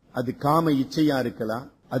இருக்கலாம், அது காம இச்சையா இருக்கலாம்,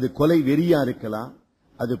 அது கொலை வெறியா இருக்கலாம்,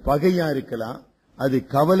 அது பகையா இருக்கலாம், அது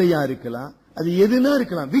கவலையா இருக்கலாம், அது எதுனா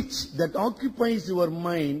இருக்கலாம். Which that occupies your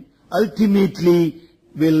mind ultimately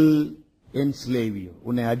will enslave you,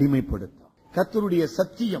 உன்னை அடிமைப்படுத்தும். கர்த்தருடைய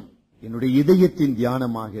சத்தியம் என்னுடைய இதயத்தின்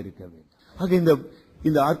தியானமாக இருக்க வேண்டும். ஆக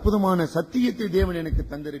இந்த அற்புதமான சத்தியத்தை தேவன் எனக்கு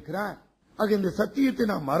தந்திருக்கிறார். ஆக இந்த சத்தியத்தை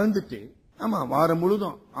நான் மறந்துட்டு, ஆமா, வாரம்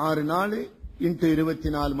முழுதும் 6 நாள் இன்ட்டு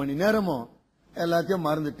 24 மணி நேரமும் எல்லாத்தையும்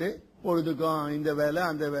மறந்துட்டு, பொழுதுக்கும் இந்த வேலை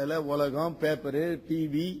அந்த வேலை, உலகம், பேப்பரு,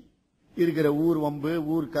 டிவி, இருக்கிற ஊர் வம்பு,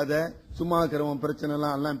 ஊர் கதை, சும்மா இருக்கிறவன் பிரச்சனை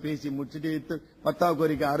எல்லாம் பேசி முடிச்சுட்டு 10வது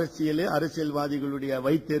கோரிக்கை அரசியல், அரசியல்வாதிகளுடைய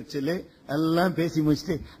வயிற்றுச்சல் எல்லாம் பேசி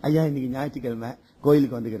முடிச்சுட்டு, ஐயா இன்னைக்கு ஞாயிற்றுக்கிழமை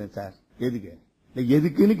கோயிலுக்கு வந்துக்கிறேன் சார்.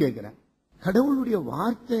 எதுக்குன்னு கேட்கிறேன். கடவுளுடைய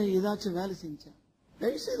வார்த்தை ஏதாச்சும் வேலை செஞ்சா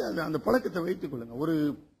தயவுசெய்து அந்த பழக்கத்தை வைத்துக் கொள்ளுங்க.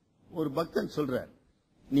 ஒரு பக்தன் சொல்றார்,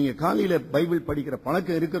 நீங்க காலையில பைபிள் படிக்கிற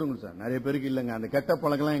பழக்கம் இருக்கிறவங்க சார். நிறைய பேருக்கு இல்லங்க, அந்த கெட்ட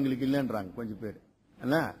பழக்கம் எங்களுக்கு இல்லன்றாங்க கொஞ்சம் பேர்.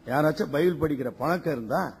 யாராச்சும் பைபிள் படிக்கிற பழக்கம்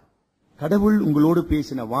இருந்தா கடவுள் உங்களோடு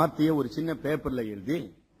பேசின வார்த்தையை ஒரு சின்ன பேப்பர்ல எழுதி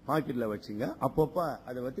பாக்கெட்ல வச்சுங்க. அப்பப்ப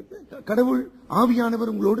அதை வச்சு கடவுள்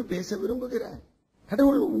ஆவியானவர் உங்களோடு பேச விரும்புகிறார்.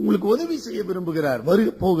 கடவுள் உங்களுக்கு உதவி செய்ய விரும்புகிறார்.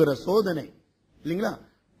 போகிற சோதனை இல்லீங்களா,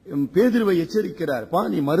 பேதுருவை எச்சரிக்கிறார், பா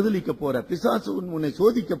நீ மறுதலிக்க போற, பிசாசு உன்னை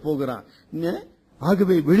சோதிக்க போகிறான்,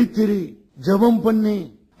 ஆகவே விழித்திரு, ஜெபம் பண்ணு,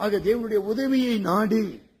 ஆக தேவனுடைய உதவியை நாடு,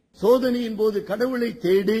 சோதனையின் போது கடவுளை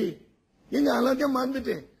தேடு. எங்க எல்லாத்தையும்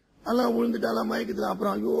மறந்துட்டு எல்லாம் விழுந்துட்டு எல்லாம் மயக்கத்துல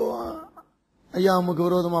அப்புறம் ஐயோ ஐயா நமக்கு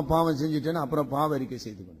விரோதமா பாவம் செஞ்சுட்டேன்னு அப்புறம் பாவ அறிக்கை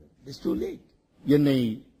செய்து கொண்டு என்னை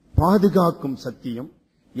பாதுகாக்கும் சத்தியம்,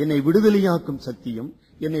 என்னை விடுதலையாக்கும் சத்தியம்,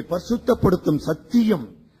 என்னை பரிசுத்தப்படுத்தும் சத்தியம்,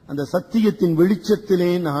 அந்த சத்தியத்தின் வெளிச்சத்திலே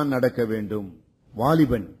நான் நடக்க வேண்டும்.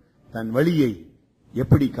 வாலிபன் தன் வழியை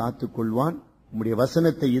எப்படி காத்துக் கொள்வான்? உம்முடைய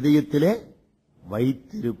வசனத்தை இதயத்திலே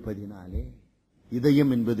வைத்திருப்பதினாலே.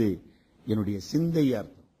 இதயம் என்பது என்னுடைய சிந்தை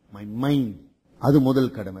அர்த்தம், மை மைண்ட். அது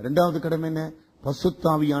முதல் கடமை. இரண்டாவது கடமை என்ன? பரிசுத்த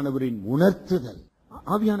ஆவியானவரின் உணர்த்துதல்.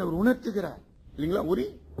 ஆவியானவர் உணர்த்துகிறார் இல்லீங்களா.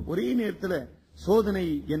 ஒரே நேரத்தில் சோதனை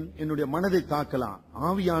என்னுடைய மனதை தாக்கலாம்,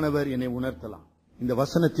 ஆவியானவர் என்னை உணர்த்தலாம். இந்த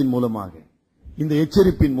வசனத்தின் மூலமாக, இந்த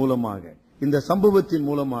எச்சரிப்பின் மூலமாக, இந்த சம்பவத்தின்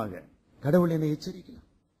மூலமாக கடவுள் என்னை எச்சரிக்கலாம்.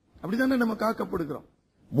 அப்படித்தானே நம்ம காக்கப்படுகிறோம்.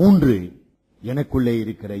 3, எனக்குள்ளே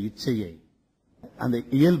இருக்கிற இச்சையை, அந்த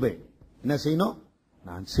இயல்பை என்ன செய்யணும்?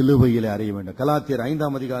 நான் சிலுவையில் அறைய வேண்டும். கலாத்தியர்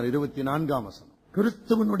 5ஆம் அதிகாரம் 24ஆம் வசனம்.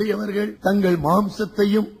 கிறிஸ்துவனுடையவர்கள் தங்கள்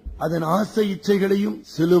மாம்சத்தையும் அதன் ஆசை இச்சைகளையும்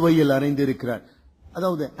சிலுவையில் அறைந்திருக்கிறார்.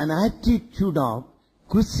 அதாவது an attitude of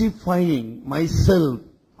crucifying myself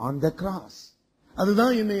on the cross.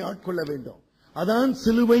 அதுதான் என்னை ஆட்கொள்ள வேண்டும். அதான்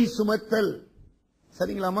சிலுவை சுமத்தல்.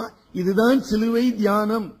 சரிங்களாமா? இதுதான் சிலுவை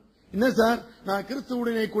தியானம். என்ன சார், நான்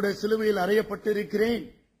கிறிஸ்துவுடனே கூட சிலுவையில் அறையப்பட்டிருக்கிறேன்,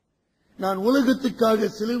 நான் உலகத்துக்காக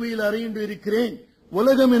சிலுவையில் அறைந்து இருக்கிறேன்,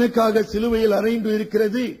 உலகம் எனக்காக சிலுவையில் அறைந்து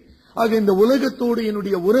இருக்கிறது. ஆக இந்த உலகத்தோடு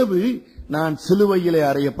என்னுடைய உறவு, நான் சிலுவையிலே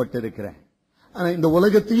அறையப்பட்டிருக்கிறேன். ஆனா இந்த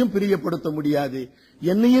உலகத்தையும் பிரியப்படுத்த முடியாது,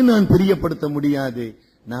 என்னையும் நான் பிரியப்படுத்த முடியாது.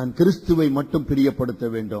 நான் கிறிஸ்துவை மட்டும் பிரியப்படுத்த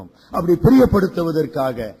வேண்டும். அப்படி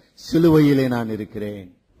பிரியப்படுத்துவதற்காக சிலுவையிலே நான் இருக்கிறேன்.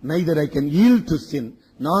 Neither I can yield to sin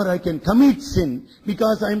nor I can commit sin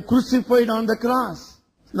because I am crucified on the cross.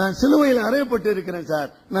 நான் சிலுவையில் அறையப்பட்டு இருக்கிறேன் சார்,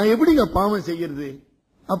 நான் எப்படிங்க பாவம் செய்யறது?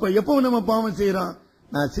 அப்ப எப்போ நம்ம பாவம் செய்யறோம்?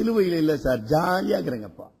 நான் சிலுவையில் இல்ல சார், ஜாலியா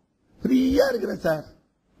இருக்கிறேங்கப்பா, ஃப்ரீயா இருக்கிறேன் சார்.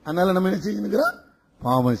 அதனால நம்ம என்ன செய்யணும்?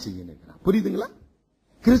 பாவம் செய்யணும். புரியுதுங்களா?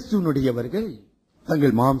 கிறிஸ்துவனுடையவர்கள்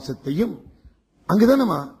தங்கள் மாம்சத்தையும், அங்குதான்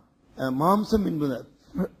நம்ம மாம்சம் என்பது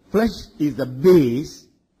flesh is the base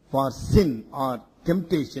for sin or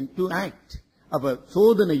temptation to act. அப்ப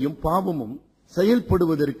சோதனையும் பாவமும்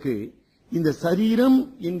செயல்படுவதற்கு இந்த சரீரம்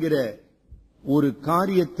என்கிற ஒரு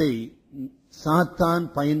காரியத்தை சாத்தான்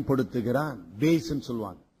பயன்படுத்துகிறான். பேஸ்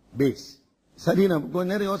சொல்லுவாங்க. பேஸ் சரீரம். கொஞ்ச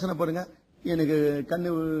நேரம் யோசனை பண்ணுங்க. எனக்கு கண்ணு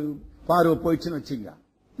பார்வை போயிடுச்சுன்னு வச்சுங்க,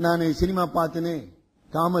 நான் சினிமா பார்த்துன்னு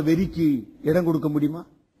காம வெறிக்கு இடம் கொடுக்க முடியுமா?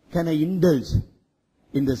 Can I indulge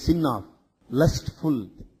in the sin of lustful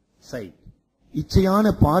sight? இச்சையான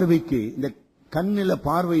பார்வைக்கு இந்த கண்ணில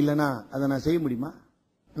பார்வை இல்லைன்னா அதை நான் செய்ய முடியுமா?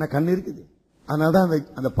 நான் கண் இருக்குது, அதனால்தான்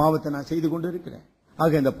அந்த பாவத்தை நான் செய்து கொண்டு இருக்கிறேன்.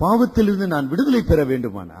 ஆக இந்த பாவத்திலிருந்து நான் விடுதலை பெற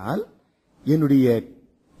வேண்டுமானால் என்னுடைய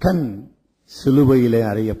கண் சிலுவையிலே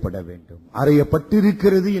அறையப்பட வேண்டும்.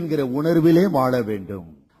 அறையப்பட்டிருக்கிறது என்கிற உணர்விலே வாழ வேண்டும்.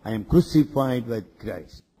 I am crucified with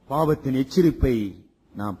Christ. பாவத்தின் எச்சரிப்பை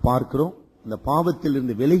நாம் பார்க்கிறோம். அந்த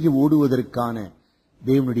பாவத்திலிருந்து விலகி ஓடுவதற்கான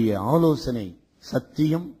தேவனுடைய ஆலோசனை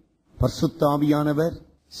சத்தியம், பரிசுத்த ஆவியானவர்,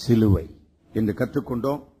 சிலுவை என்று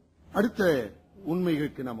கற்றுக்கொண்டோம். அடுத்த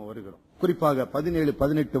உண்மைகளுக்கு நாம் வருகிறோம். குறிப்பாக 17,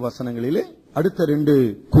 18 வசனங்களிலே அடுத்த 2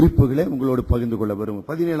 குறிப்புகளை உங்களோடு பகிர்ந்து கொள்ள வரும்.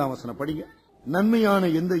 17ஆம் வசனம் படிங்க. நன்மையான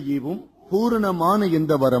எந்த ஈவும் பூரணமான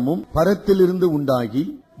எந்த வரமும் பரத்திலிருந்து உண்டாகி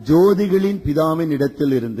ஜோதிகளின் பிதாவின்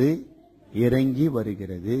இடத்தில் இருந்து இறங்கி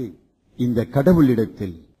வருகிறது. இந்த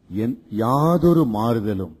கடவுளிடத்தில் யாதொரு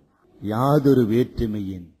மாறுதலும் யாதொரு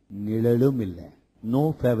வேற்றுமையின் நிழலும் இல்லை. No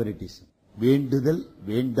favouritism. வேண்டுதல்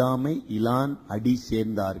வேண்டாமை இலான் அடி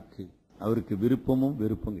சேர்ந்தார்க்கு அவருக்கு விருப்பமும்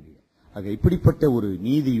வெறுப்பும் கிடையாது. ஆக இப்படிப்பட்ட ஒரு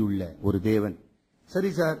நீதியுள்ள ஒரு தேவன். சரி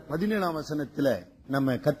சார், 17ஆம் வசனத்துல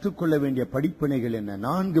நம்ம கற்றுக்கொள்ள வேண்டிய படிப்பினைகள் என்ன?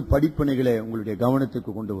 4 படிப்பினைகளை உங்களுடைய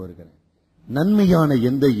கவனத்துக்கு கொண்டு வருகிறேன். நன்மையான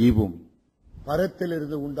எந்த ஈவும்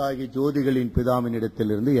பரத்திலிருந்து உண்டாகி ஜோதிகளின் பிதாவின்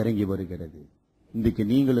இடத்திலிருந்து இறங்கி வருகிறது. இன்றைக்கு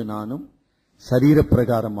நீங்களும் நானும் சரீர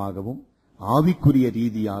பிரகாரமாகவும் ஆவிக்குரிய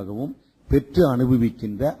ரீதியாகவும் பெற்று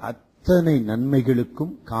அனுபவிக்கின்ற அத்தனை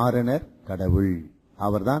நன்மைகளுக்கும் காரணர் கடவுள்.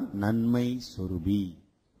 அவர்தான் நன்மை சொரூபி.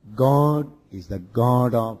 God is the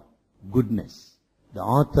God of goodness, the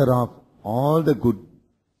author of all the good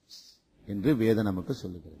என்று வேதம் நமக்கு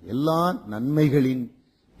சொல்லுகிறது. எல்லா நன்மைகளின்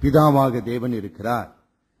பிதாவாக தேவன் இருக்கிறார்.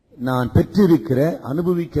 நான் பெற்றிருக்கிற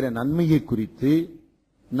அனுபவிக்கிற நன்மையை குறித்து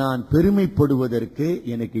நான் பெருமைப்படுவதற்கு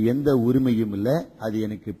எனக்கு எந்த உரிமையும் இல்லை. அது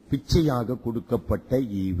எனக்கு பிச்சையாக கொடுக்கப்பட்ட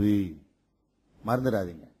ஈவு.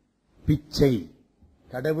 மறந்துடாதீங்க, பிச்சை.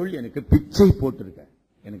 கடவுள் எனக்கு பிச்சை போட்டிருக்க.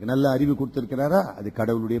 எனக்கு நல்ல அறிவு கொடுத்திருக்கிறாரா, அது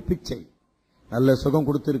கடவுளுடைய பிச்சை. நல்ல சுகம்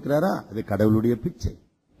கொடுத்திருக்கிறாரா, அது கடவுளுடைய பிச்சை.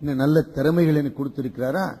 இன்னும் நல்ல திறமைகள் எனக்கு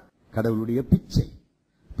கொடுத்திருக்கிறாரா, கடவுளுடைய பிச்சை.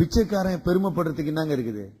 பிச்சைக்காரன் பெருமைப்படுறதுக்கு என்னங்க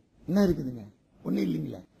இருக்குது? என்ன இருக்குதுங்க? ஒண்ணு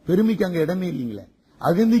இல்லைங்களே. பெருமைக்கு அங்க இடமே இல்லைங்களே.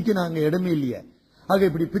 அகந்திக்கு நாங்க இடமே இல்லையே. ஆக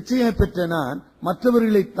இப்படி பிச்சையை பெற்ற நான்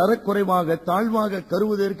மற்றவர்களை தரக்குறைவாக தாழ்வாக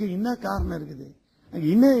கருவதற்கு என்ன காரணம் இருக்குது? அங்க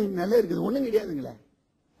இன்னும் நல்லா இருக்குது? ஒண்ணும் கிடையாதுங்களே.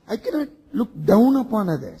 I cannot look down upon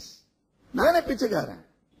others. நானே பிச்சைக்காரன்.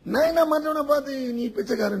 நான் என்ன மற்றவனை பார்த்து நீ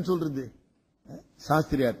பிச்சைக்காரன் சொல்றது?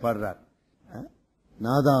 சாஸ்திரியார் பாடுறார்,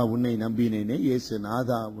 நாதா உன்னை நம்பினேனே, இயேசு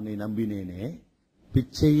நாதா உன்னை நம்பினேனே,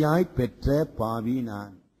 பிச்சையாய் பெற்ற பாவி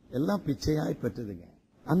நான். எல்லாம் பிச்சையாய் பெற்றதுங்க.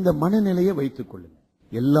 அந்த மனநிலையை வைத்துக் கொள்ளுங்க.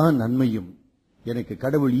 எல்லா நன்மையும் எனக்கு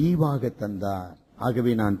கடவுள் ஈவாக தந்தார்.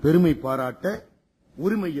 ஆகவே நான் பெருமை பாராட்ட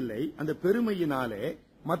உரிமை இல்லை. அந்த பெருமையினாலே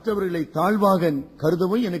மற்றவர்களை தாழ்வாக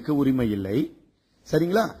கருதவும் எனக்கு உரிமை இல்லை.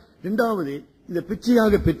 சரிங்களா? இரண்டாவது, இந்த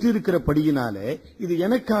பிச்சையாக பெற்றிருக்கிறபடியினாலே இது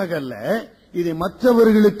எனக்காக அல்ல, இதை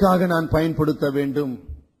மற்றவர்களுக்காக நான் பயன்படுத்த வேண்டும்.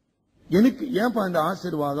 எனக்கு ஏன்பா இந்த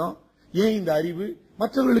ஆசீர்வாதம், ஏன் இந்த அறிவு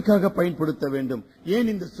மற்றவர்களுக்காக பயன்படுத்த வேண்டும்? ஏன்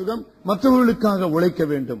இந்த சுகம் மற்றவர்களுக்காக உழைக்க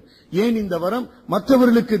வேண்டும்? ஏன் இந்த வரம்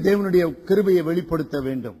மற்றவர்களுக்கு தேவனுடைய கிருபையை வெளிப்படுத்த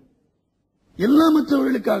வேண்டும்? எல்லாம்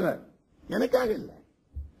மற்றவர்களுக்காக, எனக்காக இல்லை.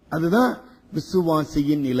 அதுதான்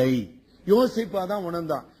விசுவாசியின் நிலை. யோசிப்பாதான்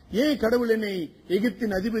உணர்ந்தான். ஏன் கடவுள் என்னை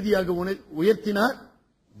எகிப்தின் அதிபதியாக உயர்த்தினார்?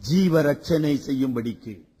 ஜீவ ரட்சனை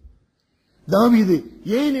செய்யும்படிக்கு. தாவீது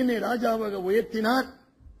ஏன் என்னை ராஜாவாக உயர்த்தினார்?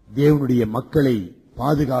 தேவனுடைய மக்களை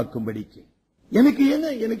பாதுகாக்கும்படிக்கு. எனக்கு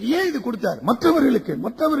ஏன் இது கொடுத்தார்?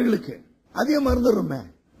 மற்றவர்களுக்கு அதே மறந்துடுறோமே.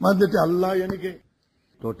 மறந்துட்டு அல்லாஹ் எனக்கு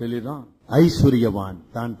டோட்டலி தான். ஐஸ்வர்யவான்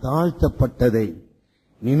தான் தாழ்த்தப்பட்டதை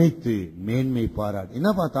நினைத்து மேன்மை பாராட்டு.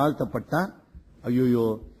 என்னப்பா தாழ்த்தப்பட்டான்? ஐயோயோ,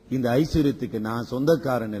 இந்த ஐஸ்வர்யத்துக்கு நான்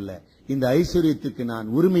சொந்தக்காரன் அல்ல, இந்த ஐஸ்வர்யத்துக்கு நான்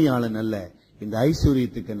உரிமையாளன் அல்ல, இந்த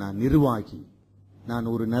ஐஸ்வர்யத்துக்கு நான் நிர்வாகி. நான்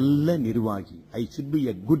ஒரு நல்ல நிர்வாகி. I should be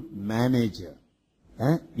a good manager.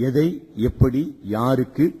 எதை எப்படி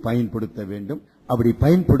யாருக்கு பயன்படுத்த வேண்டும், அப்படி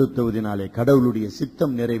பயன்படுத்துவதனாலே கடவுளுடைய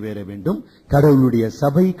சித்தம் நிறைவேற வேண்டும், கடவுளுடைய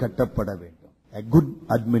சபை கட்டப்பட வேண்டும். A good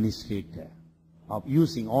administrator of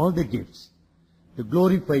using all the gifts to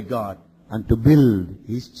glorify God and to build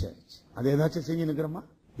His church. அதை ஏதாச்சும் செஞ்சு நிக்கிறோமா?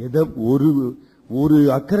 ஏதோ ஒரு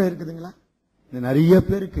அக்கறை இருக்குதுங்களா? நிறைய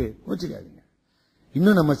பேருக்கு கோச்சிக்காதீங்க.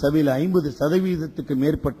 இன்னும் நம்ம சபையில 50%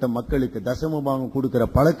 மேற்பட்ட மக்களுக்கு தசமபாகம் கொடுக்கிற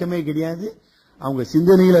பழக்கமே கிடையாது. அவங்க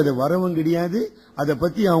சிந்தனையில் அது வரவும் கிடையாது. அதை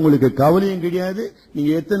பத்தி அவங்களுக்கு கவலையும் கிடையாது.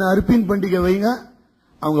 நீங்க எத்தனை அர்ப்பின் பண்டிகை வைங்க,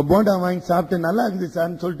 அவங்க போண்டா வாங்கி சாப்பிட்டு நல்லா இருக்குது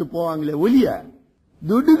சார்னு சொல்லிட்டு போவாங்களே ஒலிய,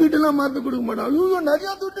 துட்டு கிட்ட எல்லாம் மறந்து கொடுக்க மாட்டாங்க. ஐயோ,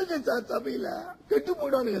 நிறைய துட்டு சார் சபையில கெட்டு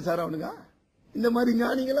போயிடுவானுங்க சார் அவனுங்க. இந்த மாதிரி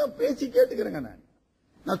ஞானிகளாம் பேசி கேட்டுக்கிறேங்க.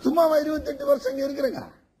 நான் சும்மாவா 28 வருஷம் இங்க இருக்கிறேங்க,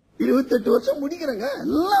 28 வருஷம் முடிக்கிறேங்க.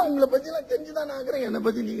 எல்லாம் உங்களை பத்தி எல்லாம் தெரிஞ்சுதான் ஆகுறேன். என்னை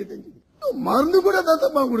பத்தி நீங்க தெரிஞ்சு மருந்து கூட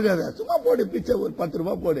தசமா கொடுக்காத, சும்மா போடு பிச்சை, ஒரு 10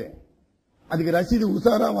 ரூபாய் போடு, அதுக்கு ரசீது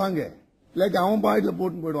உசாரா வாங்க, இல்லாட்டி அவன் பாயிட்ல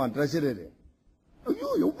போட்டு போயிடுவான் ட்ரெஷரர். ஐயோ,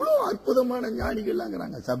 எவ்வளவு அற்புதமான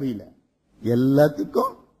ஞானிகள்லாங்கிறாங்க சபையில.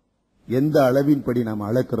 எல்லாத்துக்கும் எந்த அளவின்படி நாம்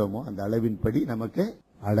அளக்கிறோமோ அந்த அளவின்படி நமக்கு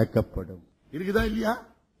அளக்கப்படும். இருக்குதா இல்லையா?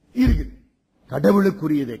 இருக்குது.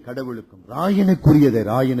 கடவுளுக்குரியதை கடவுளுக்கும், ராயனுக்குரியதை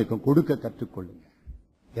ராயனுக்கும் கொடுக்க கற்றுக்கொள்ளுங்க.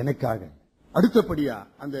 எனக்காக. அடுத்தபடியா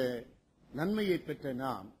அந்த நன்மையை பெற்ற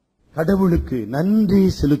நாம் கடவுளுக்கு நன்றி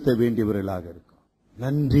செலுத்த வேண்டியவர்களாக இருக்கும்.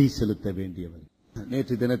 நன்றி செலுத்த வேண்டியவர்.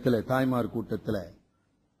 நேற்று தினத்தில் தாய்மார் கூட்டத்தில்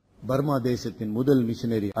பர்மா தேசத்தின் முதல்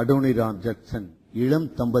மிஷனரி அடோனிராம் ஜக்சன் இளம்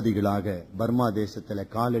தம்பதிகளாக பர்மா தேசத்தில்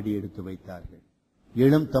காலடி எடுத்து வைத்தார்கள்.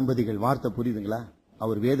 இளம் தம்பதிகள், வார்த்தை புரியுதுங்களா?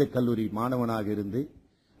 அவர் வேத கல்லூரி மாணவனாக இருந்து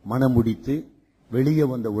மனம் முடித்து வெளியே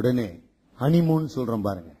வந்த உடனே ஹனிமூன் சொல்றோம்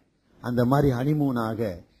பாருங்க, அந்த மாதிரி ஹனிமூனாக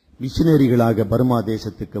மிஷனரிகளாக பர்மா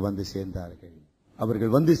தேசத்துக்கு வந்து சேர்ந்தார்கள்.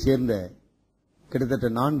 அவர்கள் வந்து சேர்ந்த கிட்டத்தட்ட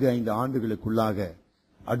 4-5 ஆண்டுகளுக்குள்ளாக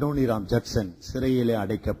அடோனிராம் ஜக்சன் சிறையிலே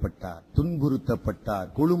அடைக்கப்பட்டார், துன்புறுத்தப்பட்டார்,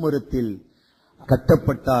 கொழுமரத்தில்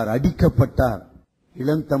கட்டப்பட்டார், அடிக்கப்பட்டார்.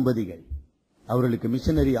 இளம் தம்பதிகள் அவர்களுக்கு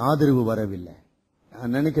மிஷனரி ஆதரவு வரவில்லை.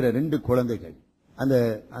 நான் நினைக்கிற 2 குழந்தைகள். அந்த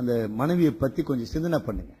அந்த மனைவியை பத்தி கொஞ்சம் சிந்தனை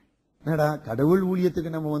பண்ணுங்க. என்னடா கடவுள்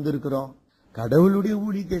ஊழியத்துக்கு நம்ம வந்திருக்கிறோம், கடவுளுடைய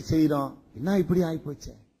ஊழியத்தை செய்யறோம், என்ன இப்படி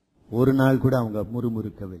ஆயிப்போச்சு. ஒரு நாள் கூட அவங்க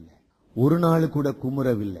முறுமுறுக்கவில்லை, ஒரு நாள் கூட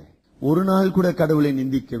குமுறவில்லை, ஒரு நாள் கூட கடவுளை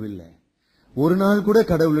நிந்திக்கவில்லை, ஒரு நாள் கூட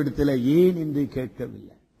கடவுளிடத்தில் ஏன் என்று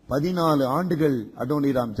கேட்கவில்லை. 14 ஆண்டுகள்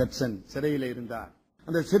அடோனிராம் ஜட்சன் சிறையில் இருந்தார்.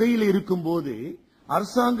 அந்த சிறையில் இருக்கும் போது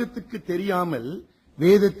அரசாங்கத்துக்கு தெரியாமல்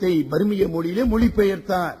வேதத்தை பர்மிய மொழியிலே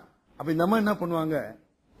மொழிபெயர்த்தார். அப்ப இந்த அம்மா என்ன பண்ணுவாங்க,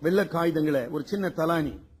 வெள்ளை காகிதங்களை ஒரு சின்ன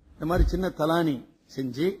தலானி, இந்த மாதிரி சின்ன தலானி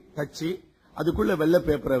செஞ்சு தச்சு அதுக்குள்ள வெள்ளை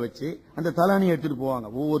பேப்பரை வச்சு அந்த தலானியை எடுத்துட்டு போவாங்க.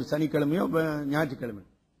 ஒவ்வொரு சனிக்கிழமையோ ஞாயிற்றுக்கிழமை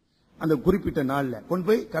அந்த குறிப்பிட்ட நாள்ல கொண்டு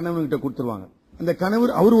போய் கணவன்கிட்ட கொடுத்துருவாங்க. அந்த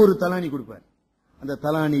கணவர் அவரு ஒரு தலானி கொடுப்பார். அந்த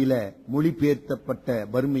தலானியில மொழிபெயர்த்தப்பட்ட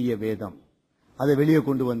பர்மிய வேதம் அதை வெளியே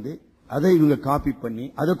கொண்டு வந்து அதை இவங்க காப்பி பண்ணி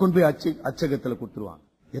அதை கொண்டு போய் அச்சகத்துல கொடுத்துருவாங்க.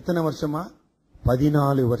 எத்தனை வருஷமா?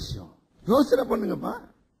 14 வருஷம். யோசனை பண்ணுங்கப்பா.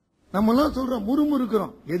 நம்ம எல்லாம் சொல்றோம்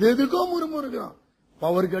முறுமுறுக்கிறோம், எதுக்கோ முறுமுறுக்கிறோம்.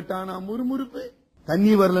 பவர் கட்டானா முறுமுறுப்பு,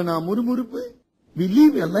 தண்ணி வரல நான் முறுமுறுப்பு. We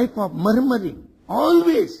live a life of murmuring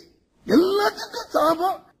always. எல்லாத்துக்கும்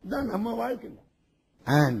சாபம் தான் நம்ம வாழ்க்கை.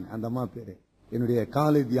 அந்த அம்மா பேரு என்னுடைய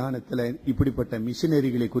காலை தியானத்துல இப்படிப்பட்ட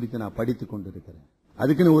மிஷனரிகளை குறித்து நான் படித்துக் கொண்டிருக்கிறேன்.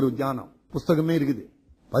 அதுக்குன்னு ஒரு தியானம் புஸ்தகமே இருக்குது.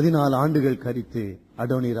 14 ஆண்டுகள் கழித்து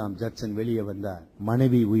அடோனிராம் ஜட்சன் வெளியே வந்தார்.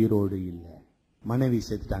 மனைவி உயிரோடு இல்ல, மனைவி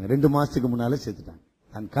செத்துட்டாங்க. 2 மாசத்துக்கு முன்னால செத்துட்டாங்க.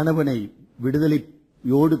 தன் கணவனை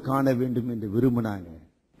விடுதலையோடு காண வேண்டும் என்று விரும்பினாங்க.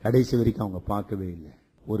 கடைசி வரைக்கும் அவங்க பார்க்கவே இல்லை.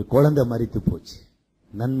 ஒரு குழந்தை மரித்து போச்சு.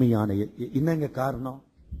 நன்மையான என்னங்க காரணம்?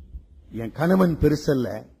 என் கணவன் பெருசல்ல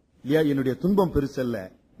இல்லையா, என்னுடைய துன்பம் பெருசல்ல,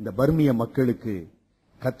 இந்த பர்மிய மக்களுக்கு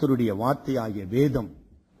கர்த்தருடைய வார்த்தையாகிய வேதம்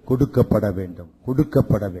கொடுக்கப்பட வேண்டும்,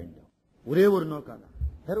 கொடுக்கப்பட வேண்டும். ஒரே ஒரு நோக்கம் தான்,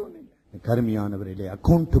 வேற ஒண்ணும் இல்லை. கருமையானவர்களே,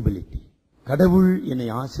 அக்கௌண்டபிலிட்டி. கடவுள் என்னை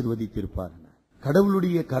ஆசீர்வதித்திருப்பார்,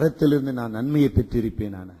 கடவுளுடைய கரத்திலிருந்து நான் நன்மையை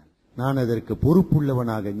பெற்றிருப்பேன், ஆனால் நான் அதற்கு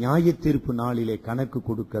பொறுப்புள்ளவனாக நியாய தீர்ப்பு நாளிலே கணக்கு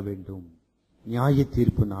கொடுக்க வேண்டும். நியாய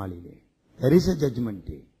தீர்ப்பு நாளிலே there is a judgment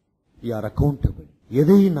day. We are accountable.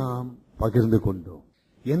 எதை நாம் பகிர்ந்து கொண்டோம்,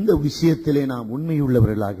 எந்த விஷயத்திலே நாம்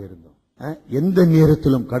உண்மையுள்ளவர்களாக இருந்தோம், எந்த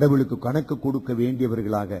நேரத்திலும் கடவுளுக்கு கணக்கு கொடுக்க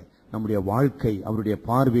வேண்டியவர்களாக நம்முடைய வாழ்க்கை அவருடைய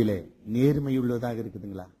பார்வையில நேர்மையுள்ளதாக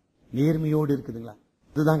இருக்குதுங்களா, நேர்மையோடு இருக்குதுங்களா?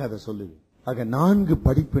 இதுதாங்க அதை சொல்லுது. ஆக 4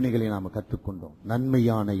 படிப்பினைகளை நாம கற்றுக்கொண்டோம்.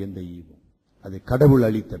 நன்மையான எந்த ஈவும், அது கடவுள்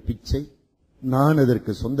அளித்த பிச்சை, நான்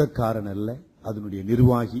அதற்கு சொந்தக்காரன் அல்ல, அதனுடைய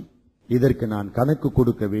நிர்வாகி, இதற்கு நான் கணக்கு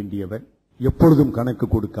கொடுக்க வேண்டியவன், எப்பொழுதும் கணக்கு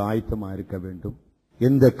கொடுக்க ஆயத்தமா இருக்க வேண்டும்.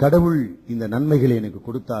 எந்த கடவுள் இந்த நன்மைகளை எனக்கு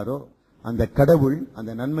கொடுத்தாரோ அந்த கடவுள்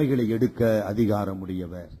அந்த நன்மைகளை எடுக்க அதிகாரம்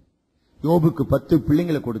உடையவர். யோபுக்கு 10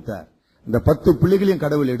 பிள்ளைங்களை கொடுத்தார், அந்த 10 பிள்ளைகளையும்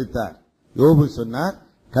கடவுள் எடுத்தார். யோபு சொன்னார்,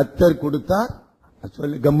 கர்த்தர் கொடுத்தார்,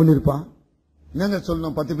 சொல்லு கம்முன்னு இருப்பான். என்னங்க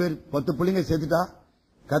சொல்லணும், 10 பேர் 10 பிள்ளைங்க சேர்த்துட்டா,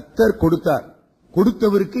 கர்த்தர் கொடுத்தார்,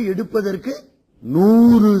 கொடுத்தவருக்கு எடுப்பதற்கு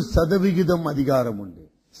 100% அதிகாரம் உண்டு.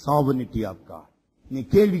 Sovereignty of God. நீ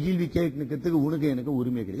கேள்வி கேட்கிறதுக்கு உனக்கு எனக்கு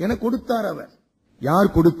உரிமை கிடையாது. எனக்கு கொடுத்தார் அவர்.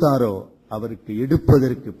 யார் கொடுத்தாரோ அவருக்கு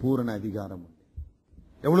எடுப்பதற்கு பூரண அதிகாரம் உண்டு.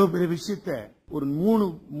 எவ்வளவு பெரிய விஷயத்தை ஒரு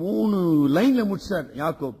 3 லைன்ல முடிச்சார்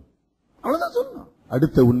யாக்கோப். அவ்வளவுதான் சொல்லணும்.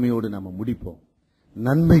 அடுத்த உண்மையோடு நாம முடிப்போம்.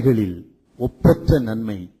 நன்மைகளில் ஒப்பற்ற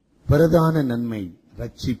நன்மை, பிரதான நன்மை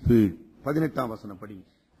ரட்சிப்பு. 18ஆம் வசனம் படி.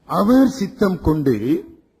 அவர் சித்தம் கொண்டு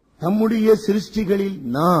தம்முடைய சிருஷ்டிகளில்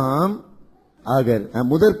நாம்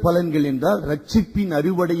முதற் பலன்கள் என்றால் ரட்சிப்பின்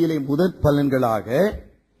அறுவடையிலே முதற் பலன்களாக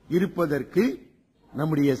இருப்பதற்கு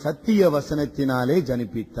நம்முடைய சத்திய வசனத்தினாலே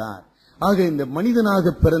ஜனிப்பித்தார். ஆக இந்த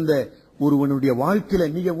மனிதனாக பிறந்த ஒருவனுடைய வாழ்க்கையில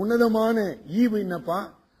மிக உன்னதமான ஈவு என்னப்பா,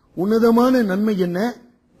 உன்னதமான நன்மை என்ன?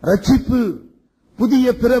 ரட்சிப்பு, புதிய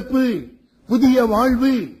பிறப்பு, புதிய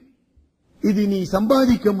வாழ்வு. இது நீ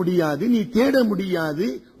சம்பாதிக்க முடியாது, நீ தேட முடியாது,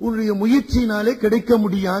 உன்னுடைய முயற்சியினாலே கிடைக்க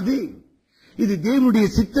முடியாது. இது தேவனுடைய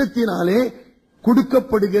சித்தத்தினாலே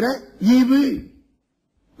கொடுக்கப்படுகிற ஈவு.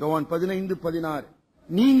 யோவான் 15:16.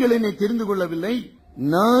 நீங்கள் என்னை தெரிந்து கொள்ளவில்லை,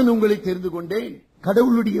 நான் உங்களை தெரிந்து கொண்டேன்.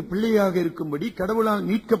 கடவுளுடைய பிள்ளையாக இருக்கும்படி, கடவுளால்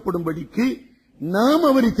மீட்கப்படும்படிக்கு நாம்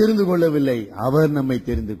அவரை தெரிந்து கொள்ளவில்லை, அவர் நம்மை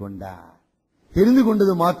தெரிந்து கொண்டார். தெரிந்து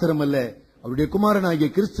கொண்டது மாத்திரமல்ல, அவருடைய குமாரனாகிய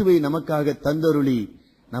கிறிஸ்துவை நமக்காக தந்தருளி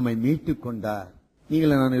நம்மை மீட்டுக் கொண்டார்.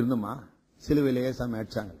 நீங்கள நான் இருந்தோமா? சிலுவையிலேயே சாமி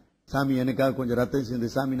அடிச்சாங்க. சாமி எனக்காக கொஞ்சம் ரத்தம் சேர்ந்து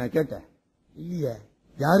சாமி நான் கேட்டேன் இல்லையே,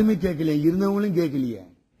 யாருமே கேட்கலையே, இருந்தவங்களும் கேட்கலையே.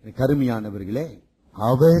 கருமையானவர்களே,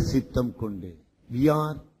 அவர் சித்தம் கொண்டு, we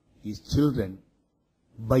are his children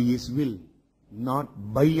by his will, not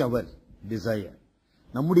by our desire.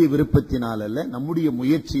 நம்முடைய விருப்பத்தினால் அல்ல, நம்முடைய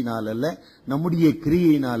முயற்சியினால் அல்ல, நம்முடைய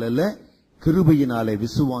கிரியையினால் அல்ல, கிருபையினாலே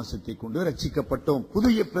விசுவாசத்தை கொண்டு ரட்சிக்கப்பட்டோம்.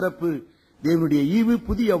 புதிய பிறப்பு, தேவனுடைய ஈவு,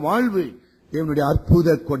 புதிய வாழ்வு. தேவனுடைய அற்புத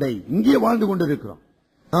கொடை. இங்கே வாழ்ந்து கொண்டிருக்கிறோம்.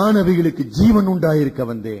 நான் அவைகளுக்கு ஜீவன் உண்டாயிருக்க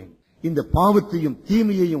வந்தேன். இந்த பாவத்தையும்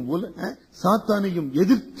தீமையையும் சாத்தானையும்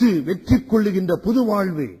எதிர்த்து வெற்றி கொள்ளுகின்ற புது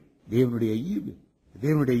வாழ்வு தேவனுடைய ஈவு.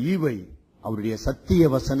 தேவனுடைய ஈவை அவருடைய சத்திய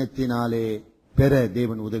வசனத்தினாலே பெற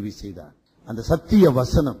தேவன் உதவி செய்தார். அந்த சத்திய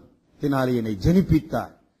வசனத்தினாலே என்னை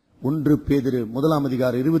ஜனிப்பித்தார். 1 பேதுரு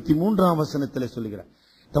 1:23 சொல்லுகிறார்,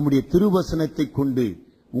 தம்முடைய திருவசனத்தை கொண்டு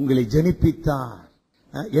உங்களை ஜனிப்பித்தார்.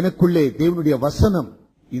 எனக்குள்ளே தேவனுடைய வசனம்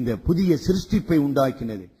இந்த புதிய சிருஷ்டிப்பை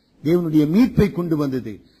உண்டாக்கினது. தேவனுடைய மீட்பை கொண்டு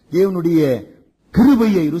வந்தது. தேவனுடைய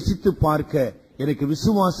கிருபையை ருசித்து பார்க்க எனக்கு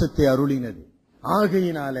விசுவாசத்தை அருளினது.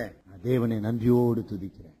 ஆகையினால தேவனை நன்றியோடு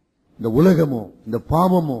துதிக்கிறேன். இந்த உலகமோ இந்த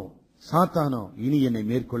பாவமோ சாத்தானோ இனி என்னை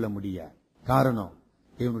மேற்கொள்ள முடியாது. காரணம்,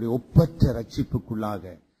 தேவனுடைய ஒப்பற்ற ரட்சிப்புக்குள்ளாக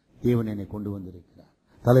தேவன் என்னை கொண்டு வந்திருக்கிறார்.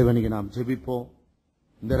 தலைவனுக்கு நாம் ஜெபிப்போம்.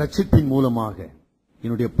 இந்த ரட்சிப்பின் மூலமாக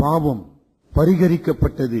என்னுடைய பாவம்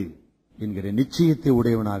பரிகரிக்கப்பட்டது என்கிற நிச்சயத்தை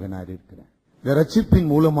உடையவனாக நான் இருக்கிறேன். இந்த ரட்சிப்பின்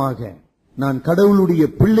மூலமாக நான் கடவுளுடைய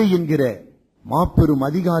பிள்ளை என்கிற மாபெரும்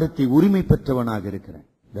அதிகாரத்தை உரிமை பெற்றவனாக இருக்கிறேன்.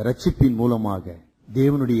 இந்த ரட்சிப்பின் மூலமாக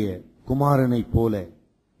தேவனுடைய குமாரனை போல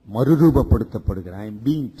மறுரூபப்படுத்தப்படுகிறேன். I am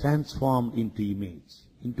being transformed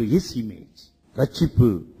into his image. ரட்சிப்பு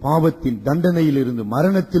பாவத்தின் தண்டனையிலிருந்து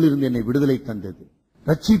மரணத்திலிருந்து என்னை விடுதலை தந்தது.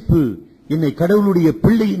 ரட்சிப்பு என்னை கடவுளுடைய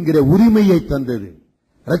பிள்ளை என்கிற உரிமையை தந்தது.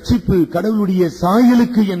 ரட்சிப்பு கடவுளுடைய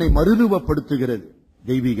சாயலுக்கு என்னை மறுரூபப்படுத்துகிறது.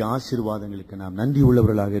 தெய்வீக ஆசீர்வாதங்களுக்கு நாம் நன்றி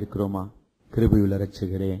உள்ளவர்களாக இருக்கிறோமா? கிருபையுள்ள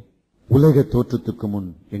இரட்சகரே, உலக தோற்றத்துக்கு முன்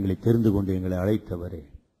எங்களை தெரிந்து கொண்டு எங்களை அழைத்தவரே,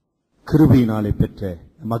 கிருபையினாலே பெற்ற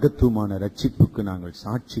மகத்துவமான ரட்சிப்புக்கு நாங்கள்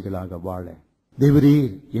சாட்சிகளாக வாழ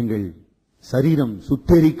தேவரீர் எங்கள் சரீரம்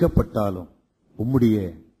சுட்டெரிக்கப்பட்டாலும் உம்முடைய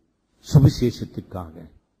சுவிசேஷத்துக்காக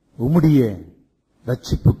உம்முடைய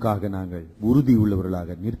ரட்சிப்புக்காக நாங்கள் உறுதி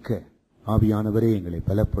உள்ளவர்களாக நிற்க ஆவியானவரே எங்களை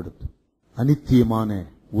பலப்படுத்தும். அனித்தியமான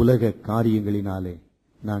உலக காரியங்களினாலே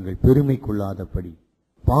நாங்கள் பெருமை கொள்ளாதபடி,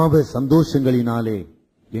 பாவ சந்தோஷங்களினாலே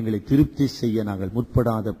எங்களை திருப்தி செய்ய நாங்கள்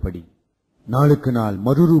முற்படாதபடி, நாளுக்கு நாள்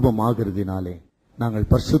மறுரூபமாகிறதுனாலே நாங்கள்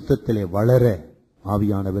பரிசுத்தத்திலே வளர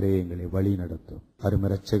ஆவியானவரே எங்களை வழி நடத்தும். அருமை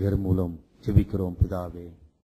இரட்சகர் மூலம் ஜெபிக்கிறோம் பிதாவே.